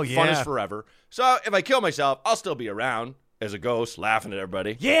end. Oh yeah, fun is forever. So if I kill myself, I'll still be around as a ghost, laughing at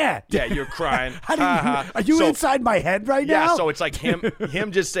everybody. Yeah, you're crying. Are you inside my head right now? Yeah, so it's like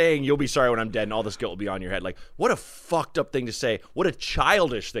him just saying, you'll be sorry when I'm dead, and all this guilt will be on your head. Like, what a fucked up thing to say. What a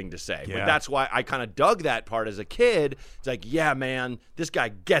childish thing to say. Yeah. But that's why I kind of dug that part as a kid. It's like, yeah, man, this guy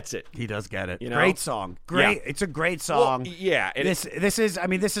gets it. He does get it. Great song. Great. Yeah. It's a great song. Well, yeah. This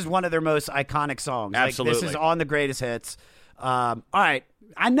is one of their most iconic songs. Absolutely. Like, this is on the greatest hits. All right.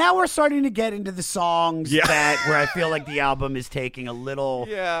 And now we're starting to get into the songs where I feel like the album is taking a little.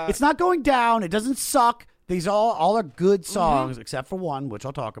 Yeah. It's not going down. It doesn't suck. These all are good songs, except for one, which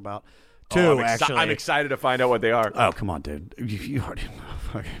I'll talk about. Two, actually. I'm excited to find out what they are. Oh, come on, dude. You already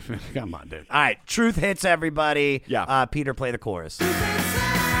know. Come on, dude. All right. Truth hits, everybody. Yeah. Peter, play the chorus.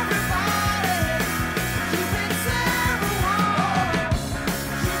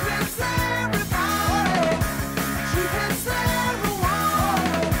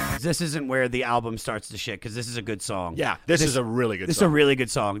 This isn't where the album starts to shit, because this is a good song. Yeah, this is a really good song. This is a really good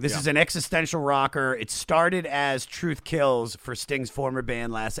song. This is an existential rocker. It started as Truth Kills for Sting's former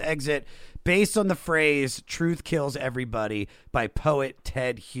band Last Exit, based on the phrase "Truth kills everybody" by poet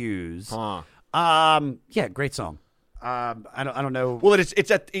Ted Hughes. Huh. Yeah, great song. I don't know. Well,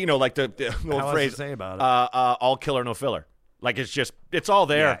 it's at like the old How phrase. else to say about it? All killer, no filler. Like, it's all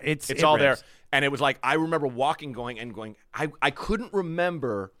there. Yeah, it's all there. And it was like, I remember going. I couldn't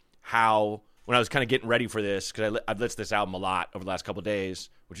remember how, when I was kind of getting ready for this, because I've listened to this album a lot over the last couple of days,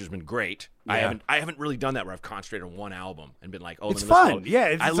 which has been great. Yeah. I haven't really done that where I've concentrated on one album and been like, oh, it's fun.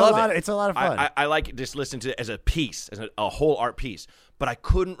 Yeah, I love it. It's a lot of fun. I like just listening to it as a piece, as a whole art piece. But I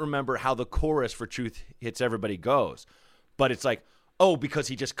couldn't remember how the chorus for Truth Hits Everybody goes. But it's like, oh, because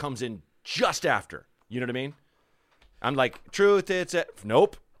he just comes in just after. You know what I mean? I'm like, truth hits it.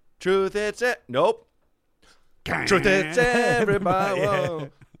 Nope. Truth hits it. Nope. Truth hits everybody. Whoa.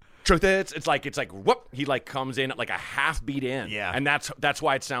 Truth hits. It's like whoop. He like comes in at like a half beat in. Yeah. And that's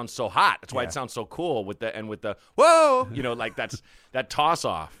why it sounds so hot. That's why it sounds so cool with the whoa. Like that's that toss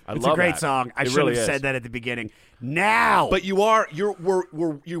off. It's a great song. I should have said that at the beginning. Now, but you're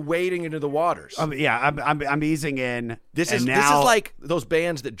wading into the waters. Yeah, I'm easing in. This is like those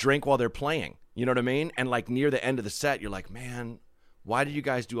bands that drink while they're playing. You know what I mean? And like near the end of the set, you're like, man, why did you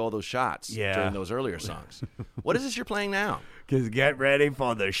guys do all those shots during those earlier songs? What is this you're playing now? Because get ready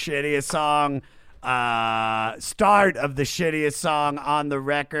for the shittiest song, start of the shittiest song on the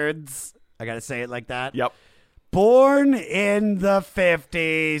records. I got to say it like that. Yep. Born in the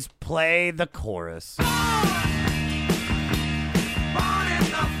 50s, play the chorus.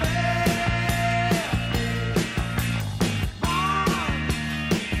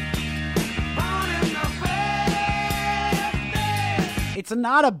 It's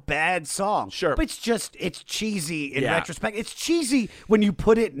not a bad song. Sure. But it's cheesy in retrospect. It's cheesy when you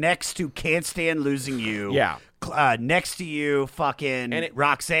put it next to Can't Stand Losing You. Yeah. Next to you, fucking and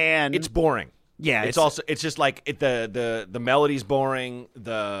Roxanne. It's boring. Yeah. It's just like the melody's boring.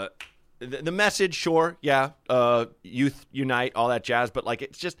 The message, sure. Yeah. Youth unite, all that jazz. But like,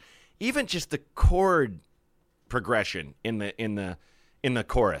 it's just, even just the chord progression in the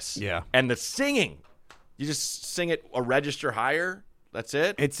chorus. Yeah. And the singing. You just sing it a register higher. That's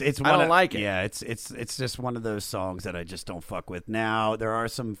it. I don't like it. Yeah, it's just one of those songs that I just don't fuck with. Now there are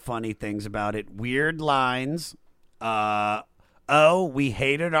some funny things about it. Weird lines. We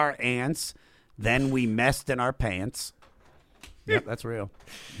hated our ants, then we messed in our pants. Yep, that's real.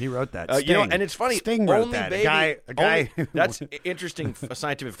 He wrote that. And it's funny. Sting wrote only that. Baby, A guy. that's interesting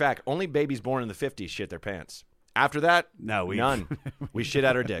scientific fact. Only babies born in the 50s shit their pants. After that, none. We shit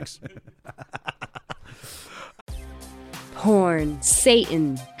out our dicks. Porn,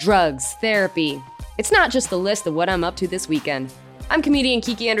 Satan, drugs, therapy. It's not just the list of what I'm up to this weekend. I'm comedian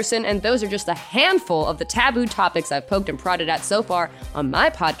Kiki Anderson, and those are just a handful of the taboo topics I've poked and prodded at so far on my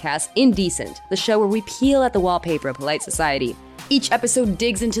podcast, Indecent, the show where we peel at the wallpaper of polite society. Each episode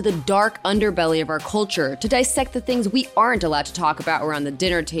digs into the dark underbelly of our culture to dissect the things we aren't allowed to talk about around the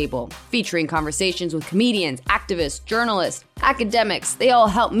dinner table, featuring conversations with comedians, activists, journalists, academics. They all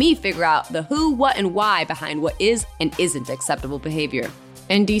help me figure out the who, what, and why behind what is and isn't acceptable behavior.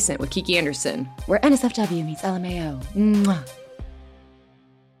 Indecent with Kiki Anderson, where NSFW meets LMAO. Mwah.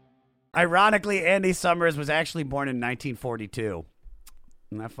 Ironically, Andy Summers was actually born in 1942.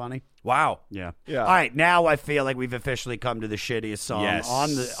 Isn't that funny? Wow. Yeah. Yeah. All right, now I feel like we've officially come to the shittiest song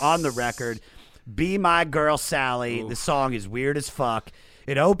on the record. Be My Girl Sally. Ooh. The song is weird as fuck.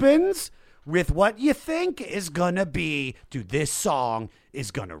 It opens with what you think is gonna be, dude, this song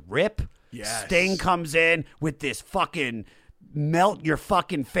is gonna rip. Yes. Sting comes in with this fucking melt your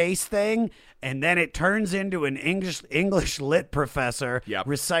fucking face thing, and then it turns into an English lit professor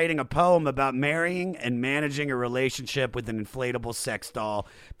reciting a poem about marrying and managing a relationship with an inflatable sex doll.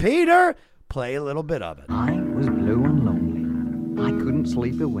 Peter, play a little bit of it. I was blue and lonely. I couldn't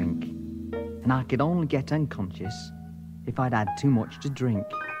sleep a wink, and I could only get unconscious if I'd had too much to drink.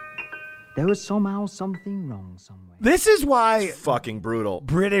 There was somehow something wrong somewhere. This is why fucking brutal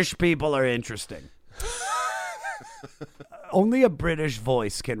British people are interesting. Only a British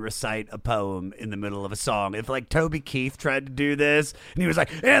voice can recite a poem in the middle of a song. If like Toby Keith tried to do this and he was like,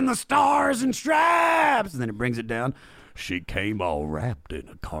 "In the stars and stripes," and then it brings it down, "She came all wrapped in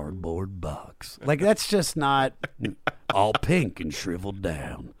a cardboard box." Like that's just not all pink and shriveled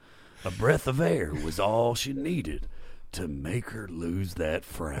down. A breath of air was all she needed to make her lose that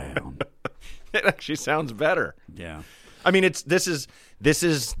frown. It actually sounds better. Yeah. I mean, this is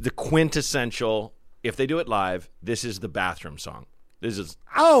the quintessential. If they do it live, this is the bathroom song. This is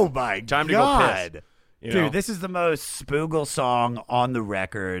time to go piss. Dude, this is the most Spoogle song on the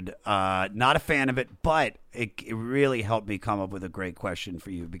record. Not a fan of it, but it really helped me come up with a great question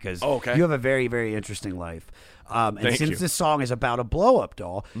for you because you have a very, very interesting life. And since this song is about a blow-up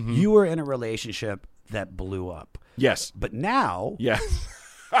doll, you were in a relationship that blew up. Yes. But now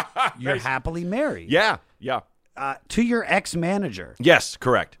you're happily married. Yeah. To your ex-manager. Yes,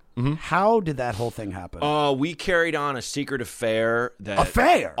 correct. How did that whole thing happen? We carried on a secret affair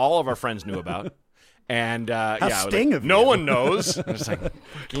that all of our friends knew about. And Sting of no you. one knows. I was like,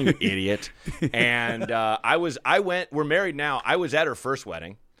 you idiot. And we're married now. I was at her first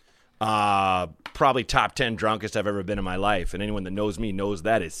wedding. Probably top 10 drunkest I've ever been in my life. And anyone that knows me knows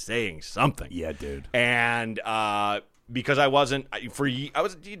that is saying something. Yeah, dude. And because I was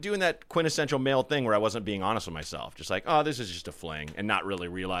doing that quintessential male thing where I wasn't being honest with myself. Just like, oh, this is just a fling, and not really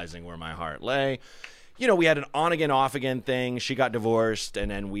realizing where my heart lay. You know, we had an on-again, off-again thing. She got divorced,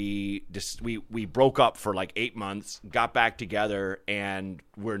 and then we broke up for like 8 months, got back together, and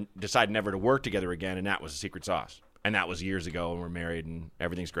decided never to work together again, and that was the secret sauce. And that was years ago, and we're married, and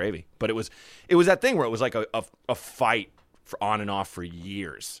everything's gravy. But it was that thing where it was like a fight on and off for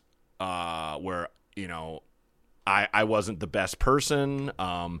years, where, you know, I wasn't the best person.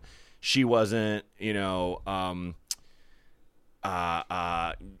 She wasn't, you know,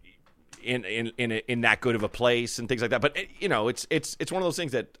 in that good of a place and things like that. But you know, it's one of those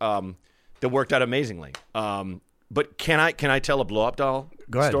things that worked out amazingly. But can I tell a blow up doll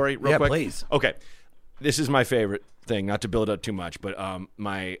story real quick? Please. Okay, this is my favorite thing. Not to build it up too much, but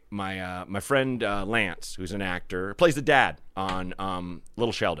my friend Lance, who's an actor, plays the dad on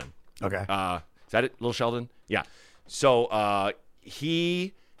Little Sheldon. Okay. Is that it? Little Sheldon? Yeah. So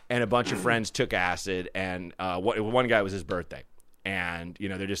he and a bunch of friends took acid, and one guy was his birthday. And, you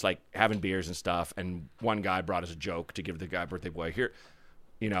know, they're just like having beers and stuff. And one guy brought us a joke to give the guy birthday boy, here,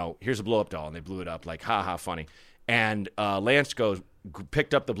 you know, here's a blow up doll. And they blew it up like, ha ha, funny. And Lance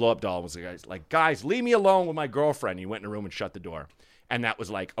picked up the blow up doll and was like, guys, leave me alone with my girlfriend. He went in a room and shut the door. And that was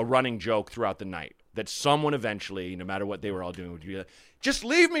like a running joke throughout the night that someone eventually, no matter what they were all doing, would be like, just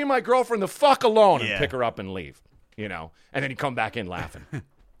leave me and my girlfriend the fuck alone and pick her up and leave, you know? And then he'd come back in laughing.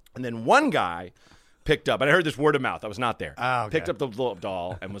 And then one guy picked up, and I heard this word of mouth. I was not there. Oh, okay. Picked up the blow-up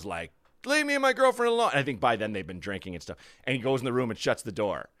doll and was like, leave me and my girlfriend alone. And I think by then they've been drinking and stuff. And he goes in the room and shuts the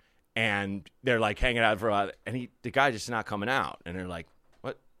door. And they're like hanging out for a while. And the guy just not coming out. And they're like,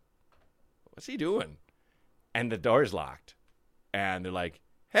 what's he doing? And the door's locked. And they're like,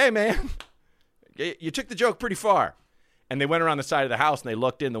 hey, man, you took the joke pretty far. And they went around the side of the house and they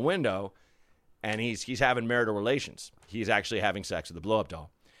looked in the window, and he's having marital relations. He's actually having sex with the blow-up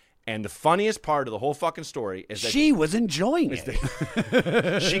doll. And the funniest part of the whole fucking story is that she was enjoying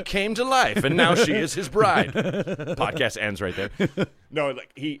it. She came to life, and now she is his bride. Podcast ends right there. No,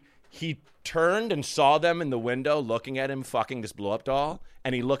 like he turned and saw them in the window looking at him fucking this blow-up doll,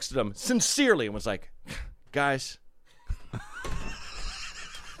 and he looks at them sincerely and was like, guys.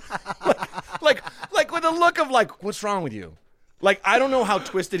 like with a look of like, what's wrong with you? Like, I don't know how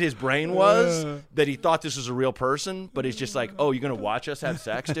twisted his brain was that he thought this was a real person, but he's just like, oh, you're going to watch us have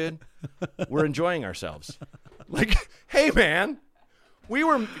sex, dude? We're enjoying ourselves. Like, hey, man. We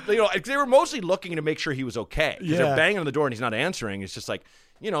were, they were mostly looking to make sure he was okay. Because they're banging on the door and he's not answering. It's just like,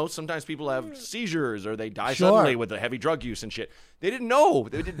 sometimes people have seizures or they die suddenly with the heavy drug use and shit. They didn't know.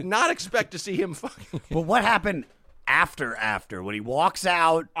 They did not expect to see him fucking. But what happened after when he walks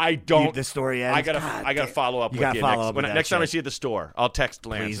out? The story ends. I gotta follow up with you next time I see you at the store. I'll text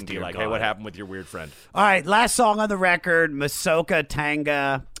Lance and be like, hey, what happened with your weird friend? All right, last song on the record, Masoka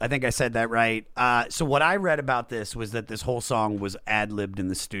Tanga. I think I said that right. So what I read about this was that this whole song was ad-libbed in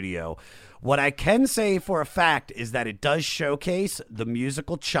the studio. What I can say for a fact is that it does showcase the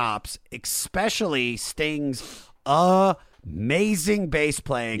musical chops, especially Sting's amazing bass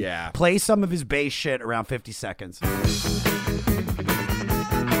playing. Yeah. Play some of his bass shit around 50 seconds.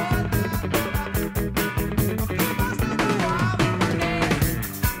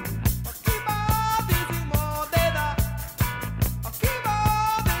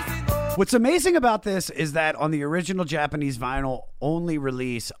 What's amazing about this is that on the original Japanese vinyl only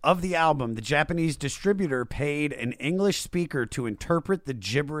release of the album, the Japanese distributor paid an English speaker to interpret the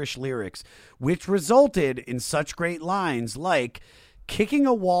gibberish lyrics, which resulted in such great lines like, kicking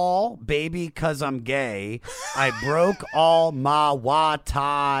a wall, baby, 'cause I'm gay. I broke all my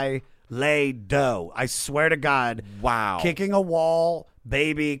watai lay do. I swear to God. Wow. Kicking a wall,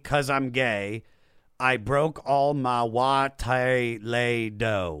 baby, 'cause I'm gay. I broke all my watai lay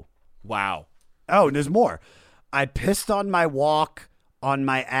do. Wow. Oh, and there's more. I pissed on my walk on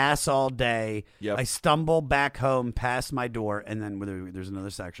my ass all day. Yep. I stumble back home past my door. And then there's another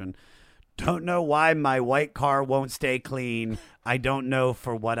section. Don't know why my white car won't stay clean. I don't know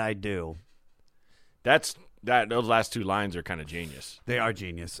for what I do. Those last two lines are kind of genius. They are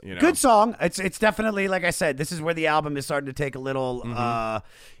genius. Good song. It's definitely, like I said, this is where the album is starting to take a little,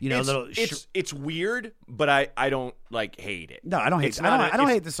 it's weird, but I don't hate it. No, I don't hate. I don't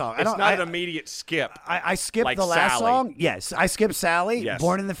hate the song. It's not an immediate skip. I skipped like the last Sally. song. Yes, I skipped Sally. Yes.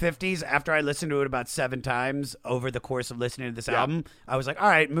 Born in the 50s. After I listened to it about 7 times over the course of listening to this album, I was like, all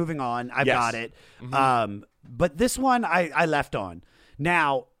right, moving on. I got it. Mm-hmm. But this one I left on.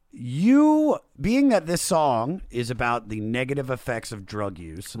 Now, you, being that this song is about the negative effects of drug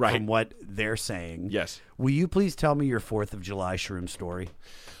use, right, from what they're saying, yes, will you please tell me your 4th of July shroom story?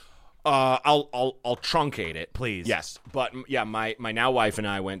 I'll truncate it, please. Yes, but yeah, my now wife and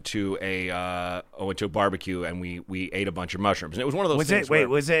I went to a barbecue and we ate a bunch of mushrooms, and it was one of those things.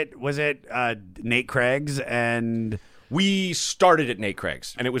 Was it Nate Craig's and? We started at Nate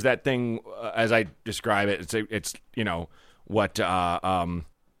Craig's, and it was that thing as I describe it. It's what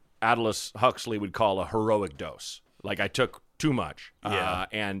Aldous Huxley would call a heroic dose. Like I took too much,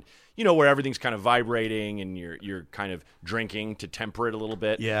 and where everything's kind of vibrating and you're kind of drinking to temper it a little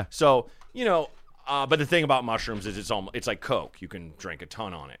bit. Yeah. So but the thing about mushrooms is it's like Coke. You can drink a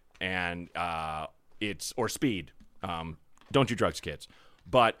ton on it, and or speed. Don't do drugs, kids.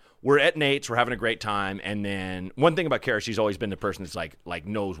 But we're at Nate's, we're having a great time, and then one thing about Kara, she's always been the person that's like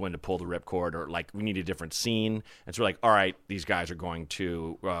knows when to pull the ripcord, or like we need a different scene, and so we're like, all right, these guys are going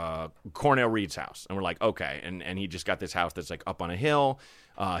to Cornell Reed's house, and we're like, okay, and he just got this house that's like up on a hill,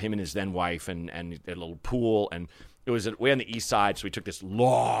 him and his then wife, and a little pool, and it was way on the east side, so we took this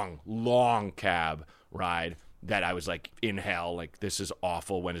long cab ride that I was like in hell, like this is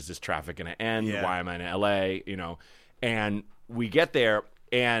awful. When is this traffic going to end? Yeah. Why am I in L.A.? And we get there,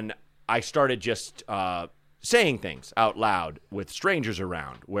 and I started just saying things out loud with strangers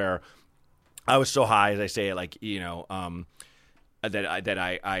around, where I was so high, as I say, like that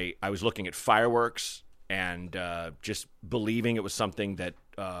I was looking at fireworks and just believing it was something that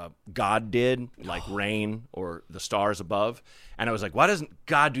God did, like rain or the stars above. And I was like, why doesn't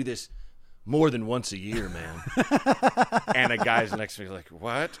God do this more than once a year, man? And a guy's next to me like,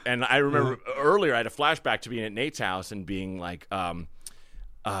 what? And I remember earlier I had a flashback to being at Nate's house and being like, God,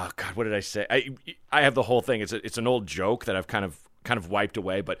 what did I say? I have the whole thing. It's an old joke that I've kind of wiped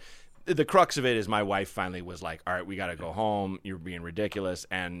away, but the crux of it is my wife finally was like, all right, we got to go home. You're being ridiculous.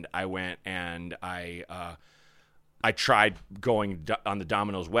 And I went and I tried going on the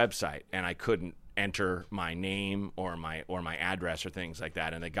Domino's website, and I couldn't enter my name or my address or things like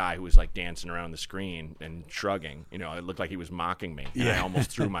that. And the guy who was like dancing around the screen and shrugging, it looked like he was mocking me. And I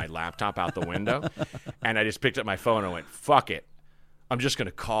almost threw my laptop out the window. And I just picked up my phone and went, fuck it. I'm just going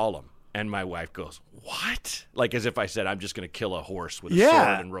to call him. And my wife goes, what? Like as if I said, I'm just going to kill a horse with a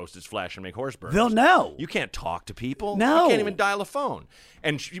sword and roast its flesh and make horse burgers. They'll know. You can't talk to people. No. You can't even dial a phone.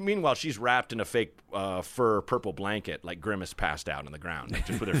 And meanwhile, she's wrapped in a fake fur purple blanket, like Grimace passed out on the ground, like,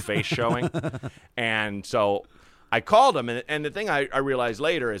 just with her face showing. And so I called him. And the thing I realized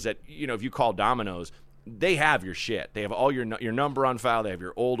later is that, if you call Domino's, they have your shit. They have all your number on file. They have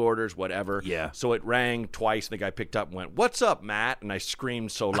your old orders, whatever. Yeah. So it rang twice, and the guy picked up and went, "What's up, Matt?" And I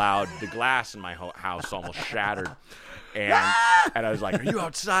screamed so loud, the glass in my house almost shattered. And I was like, "Are you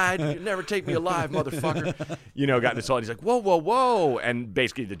outside? You never take me alive, motherfucker." Got this all. And he's like, "Whoa, whoa, whoa!" And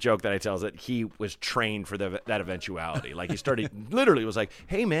basically, the joke that I tell is that he was trained for that eventuality. Like he started, literally, was like,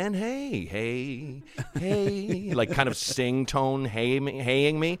 "Hey, man, hey," like kind of sing tone,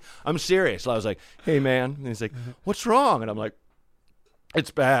 haying me. I'm serious. So I was like, "Hey, man," and he's like, "What's wrong?" And I'm like,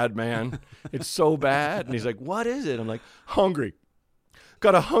 "It's bad, man. It's so bad." And he's like, "What is it?" I'm like, "Hungry.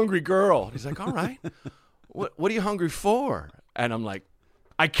 Got a hungry girl." And he's like, "All right. What are you hungry for?" And I'm like,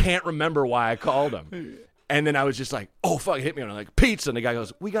 I can't remember why I called him. And then I was just like, oh, fuck, it hit me. And I'm like, pizza. And the guy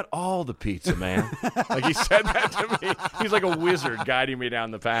goes, "We got all the pizza, man." Like he said that to me. He's like a wizard guiding me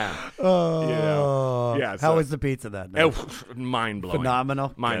down the path. Oh. Yeah. How was the pizza that night? Mind-blowing.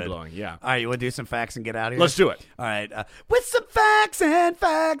 Phenomenal. Mind-blowing, yeah. All right, you want to do some facts and get out of here? Let's do it. All right. With some facts and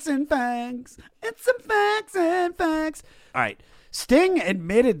facts and facts. And some facts and facts. All right. Sting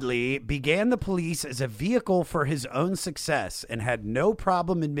admittedly began the police as a vehicle for his own success and had no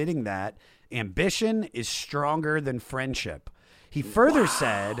problem admitting that ambition is stronger than friendship. He further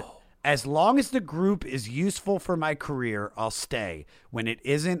said, "As long as the group is useful for my career, I'll stay. When it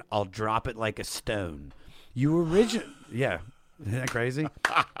isn't, I'll drop it like a stone." Yeah. Isn't that crazy?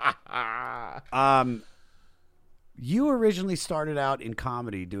 You originally started out in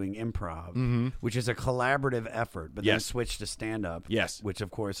comedy doing improv, which is a collaborative effort, but then switched to stand-up, which, of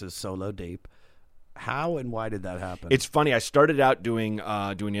course, is solo deep. How and why did that happen? It's funny. I started out doing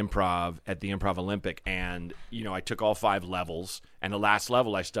improv at the Improv Olympic, and I took all 5 levels, and the last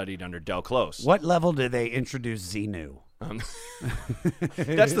level I studied under Del Close. What level did they introduce Xenu?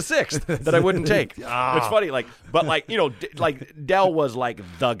 That's the 6th that I wouldn't take. It's funny, but Del was like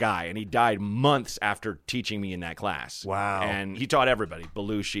the guy, and he died months after teaching me in that class. Wow! And he taught everybody,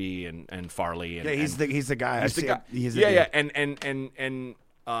 Belushi and Farley. And, he's the guy. He's the guy. And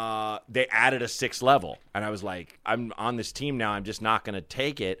they added a 6th level, and I was like, I'm on this team now. I'm just not going to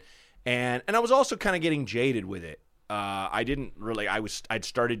take it, and I was also kind of getting jaded with it. I'd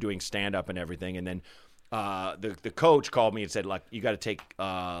started doing stand up and everything, and then. The coach called me and said, like, you got to take,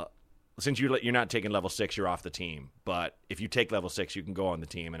 since you're not taking level 6, you're off the team. But if you take level 6, you can go on the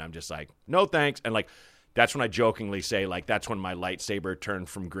team. And I'm just like, no, thanks. And like, that's when I jokingly say, like, that's when my lightsaber turned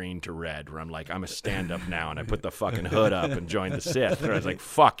from green to red, where I'm like, I'm a stand up now. And I put the fucking hood up and joined the Sith. And I was like,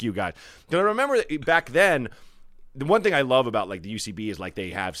 fuck you guys. Because I remember that back then, the one thing I love about like the UCB is like they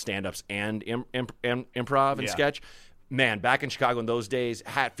have stand ups and improv and sketch. Man, back in Chicago in those days,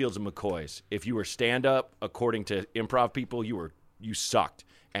 Hatfields and McCoys. If you were stand-up, according to improv people, you sucked.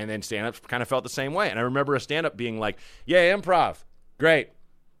 And then stand-ups kind of felt the same way. And I remember a stand-up being like, yeah, improv, great.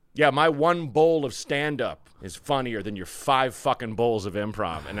 Yeah, my 1 bowl of stand-up is funnier than your 5 fucking bowls of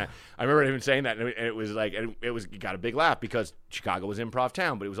improv. And I remember even saying that, and it was like, it got a big laugh because Chicago was improv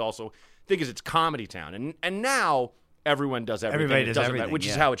town, but it was also, thing is, it's comedy town. And now everyone does everything. Everybody does everything, which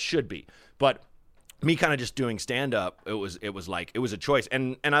is how it should be. But me kind of just doing stand-up, it was a choice,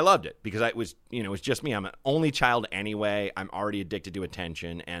 and I loved it because it was just me. I'm an only child anyway. I'm already addicted to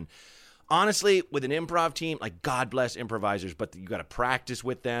attention, and honestly, with an improv team, like God bless improvisers, but you got to practice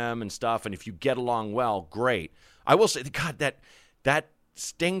with them and stuff. And if you get along well, great. I will say, God, that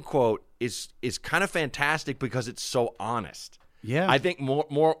Sting quote is kind of fantastic because it's so honest. Yeah, I think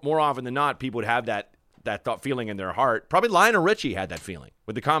more often than not, people would have that thought feeling in their heart. Probably Lionel Richie had that feeling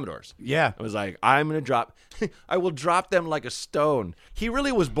with the Commodores. Yeah. It was like, I will drop them like a stone. He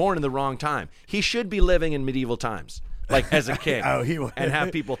really was born in the wrong time. He should be living in medieval times, like as a king. And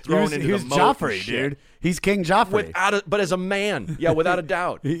have people thrown into the moat. Joffrey, dude. He's King Joffrey. But as a man. Yeah, without a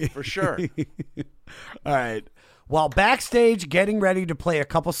doubt. For sure. All right. While backstage getting ready to play a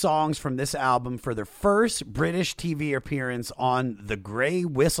couple songs from this album for their first British TV appearance on the Grey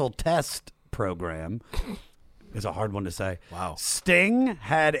Whistle Test program. Is a hard one to say. Wow. Sting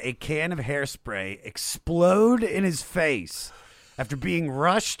had a can of hairspray explode in his face. After being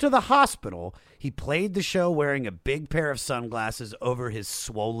rushed to the hospital, he played the show wearing a big pair of sunglasses over his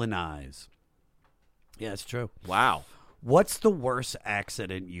swollen eyes. Yeah, it's true. Wow. What's the worst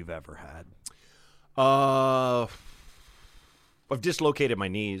accident you've ever had? I've dislocated my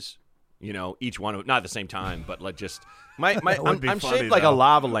knees. Each one, not at the same time, but like just I'm funny, shaped like a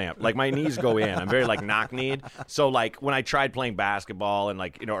lava lamp. Like my knees go in. I'm very like knock-kneed. So like when I tried playing basketball and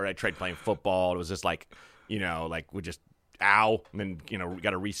or I tried playing football, it was just like, like we just ow, and then we got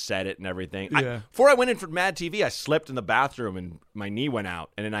to reset it and everything. Yeah. Before I went in for Mad TV, I slipped in the bathroom and my knee went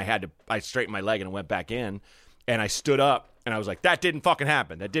out, and then I straightened my leg and went back in, and I stood up and I was like, that didn't fucking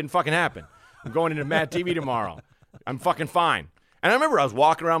happen. I'm going into Mad TV tomorrow. I'm fucking fine. And I remember I was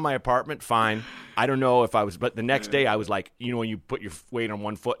walking around my apartment, fine. I don't know if I was, but the next day I was like, when you put your weight on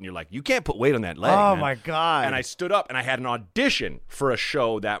one foot and you're like, you can't put weight on that leg. Oh, man. my God. And I stood up and I had an audition for a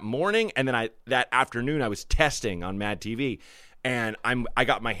show that morning. And then that afternoon I was testing on Mad TV. And I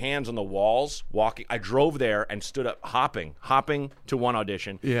got my hands on the walls walking. I drove there and stood up hopping to one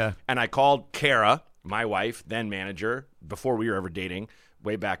audition. Yeah. And I called Kara, my wife, then manager, before we were ever dating,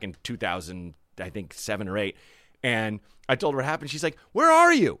 way back in 2000, I think 7 or 8. And I told her what happened. She's like, where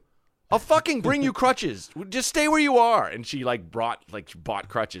are you? I'll fucking bring you crutches. Just stay where you are. And she bought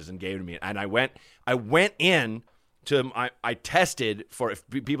crutches and gave to me. And I went in to I tested for, if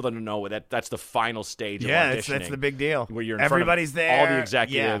people don't know, that's the final stage of auditioning. Yeah, that's the big deal. Where you're in Everybody's front of there. all the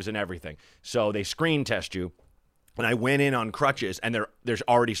executives and everything. So they screen test you. And I went in on crutches, and they're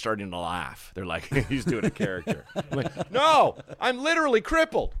already starting to laugh. They're like, he's doing a character. I'm like, no, I'm literally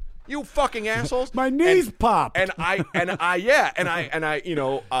crippled. You fucking assholes! My knees popped. And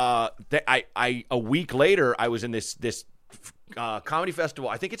a week later, I was in this comedy festival.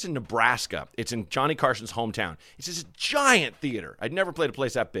 I think it's in Nebraska. It's in Johnny Carson's hometown. It's this giant theater. I'd never played a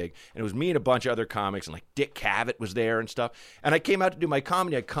place that big. And it was me and a bunch of other comics, and like Dick Cavett was there and stuff. And I came out to do my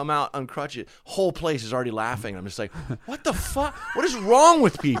comedy. I come out on crutches. Whole place is already laughing. I'm just like, what the fuck? What is wrong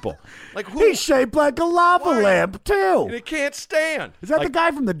with people? Like, He's shaped like a lava lamp too. And it can't stand. Is that the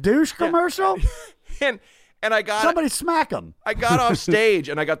guy from the douche commercial? And I got somebody smack him. I got off stage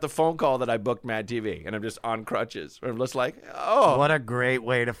and I got the phone call that I booked Mad TV, and I'm just on crutches. I'm just like, oh, what a great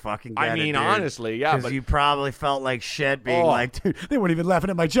way to fucking get it, dude. Honestly, yeah, because you probably felt like shit, being Oh. like, dude, they weren't even laughing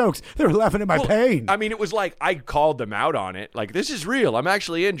at my jokes; they were laughing at my pain. I mean, it was like I called them out on it. Like, this is real. I'm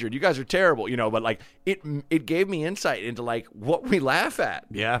actually injured. You guys are terrible, But like, it gave me insight into like what we laugh at.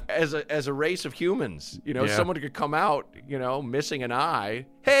 Yeah. As a race of humans, Yeah. someone could come out, missing an eye.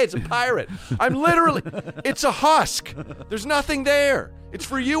 Hey, it's a pirate. I'm literally. It's a husk. There's nothing there. It's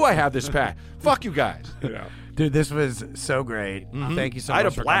for you. I have this pack. Fuck you guys. Dude, this was so great. Mhm. Thank you so I had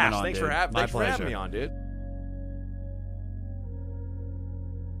much a for blast. coming on, Thanks dude. for having. My Thanks for having pleasure. me on, dude.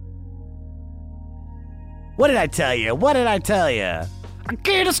 What did I tell you? I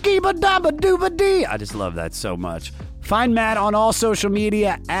can't escape a dabba dooba dee. I just love that so much. Find Matt on all social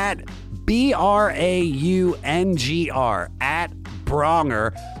media at BRAUNGR, at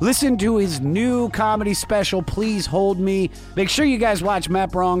Braunger. Listen to his new comedy special, Please Hold Me. Make sure you guys watch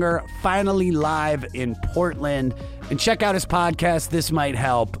Matt Braunger finally live in Portland. And check out his podcast, This Might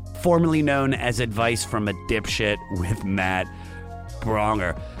Help, formerly known as Advice from a Dipshit with Matt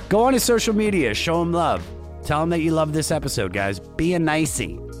Braunger. Go on his social media, show him love. Tell him that you love this episode, guys. Be a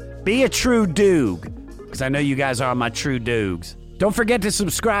nicey. Be a true doog, because I know you guys are my true doogs. Don't forget to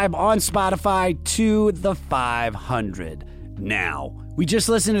subscribe on Spotify to the 500. Now, we just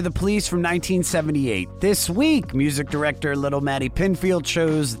listened to The Police from 1978. This week, music director Little Matty Pinfield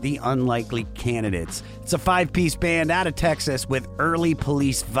chose The Unlikely Candidates. It's a 5-piece band out of Texas with early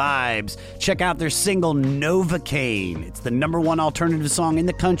Police vibes. Check out their single Novocaine. It's the #1 alternative song in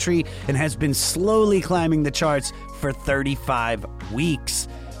the country and has been slowly climbing the charts for 35 weeks.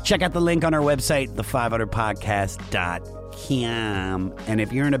 Check out the link on our website, the500podcast.com. And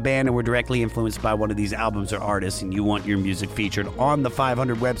if you're in a band and were directly influenced by one of these albums or artists and you want your music featured on the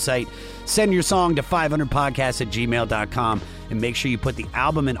 500 website, send your song to 500podcast@gmail.com and make sure you put the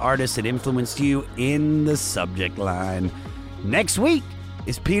album and artist that influenced you in the subject line. Next week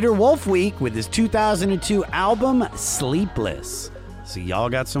is Peter Wolf Week with his 2002 album, Sleepless. So y'all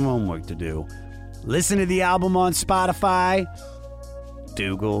got some homework to do. Listen to the album on Spotify.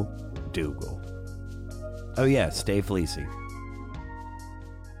 Dougal. Oh yeah, stay fleecy.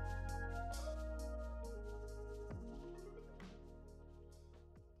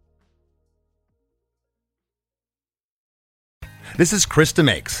 This is Krista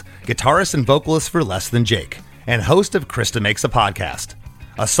Makes, guitarist and vocalist for Less Than Jake, and host of Krista Makes a Podcast,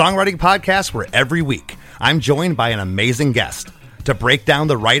 a songwriting podcast where every week I'm joined by an amazing guest to break down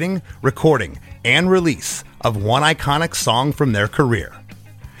the writing, recording, and release of one iconic song from their career.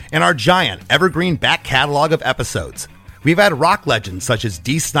 In our giant evergreen back catalog of episodes, we've had rock legends such as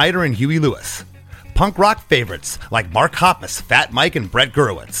Dee Snider and Huey Lewis, punk rock favorites like Mark Hoppus, Fat Mike, and Brett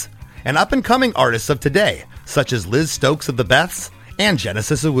Gurewitz, and up-and-coming artists of today, such as Liz Stokes of the Beths and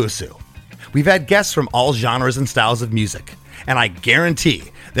Genesis Owusu. We've had guests from all genres and styles of music, and I guarantee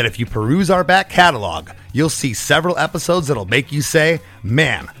that if you peruse our back catalog, you'll see several episodes that'll make you say,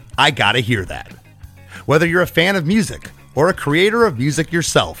 man, I gotta hear that. Whether you're a fan of music or a creator of music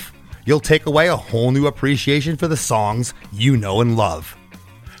yourself, you'll take away a whole new appreciation for the songs you know and love.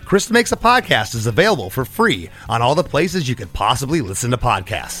 Krista Makes a Podcast is available for free on all the places you could possibly listen to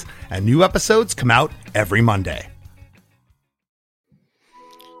podcasts, and new episodes come out every Monday.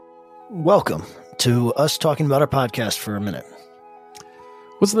 Welcome to us talking about our podcast for a minute.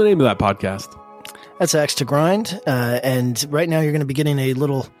 What's the name of that podcast? That's Axe to Grind, and right now you're going to be getting a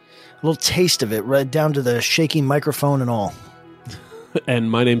little taste of it, right down to the shaky microphone and all. And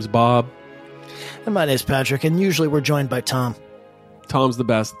my name's Bob. And my name's Patrick, and usually we're joined by Tom. Tom's the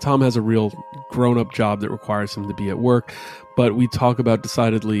best. Tom has a real grown-up job that requires him to be at work, but we talk about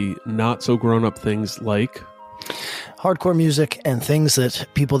decidedly not so grown-up things like hardcore music and things that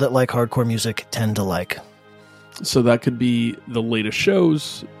people that like hardcore music tend to like. So that could be the latest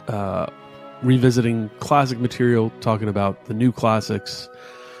shows, revisiting classic material, talking about the new classics,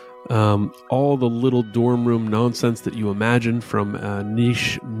 all the little dorm room nonsense that you imagine from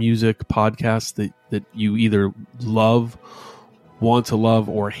niche music podcasts that you either love, want to love,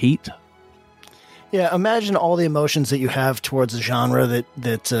 or hate. Yeah, imagine all the emotions that you have towards a genre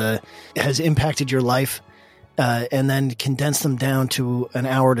that has impacted your life, and then condense them down to an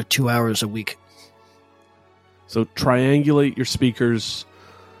hour to 2 hours a week. So triangulate your speakers,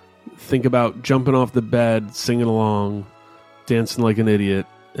 think about jumping off the bed, singing along, dancing like an idiot,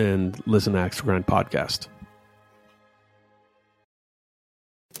 and listen to Axe to Grind Podcast.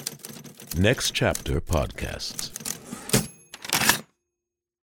 Next Chapter Podcasts.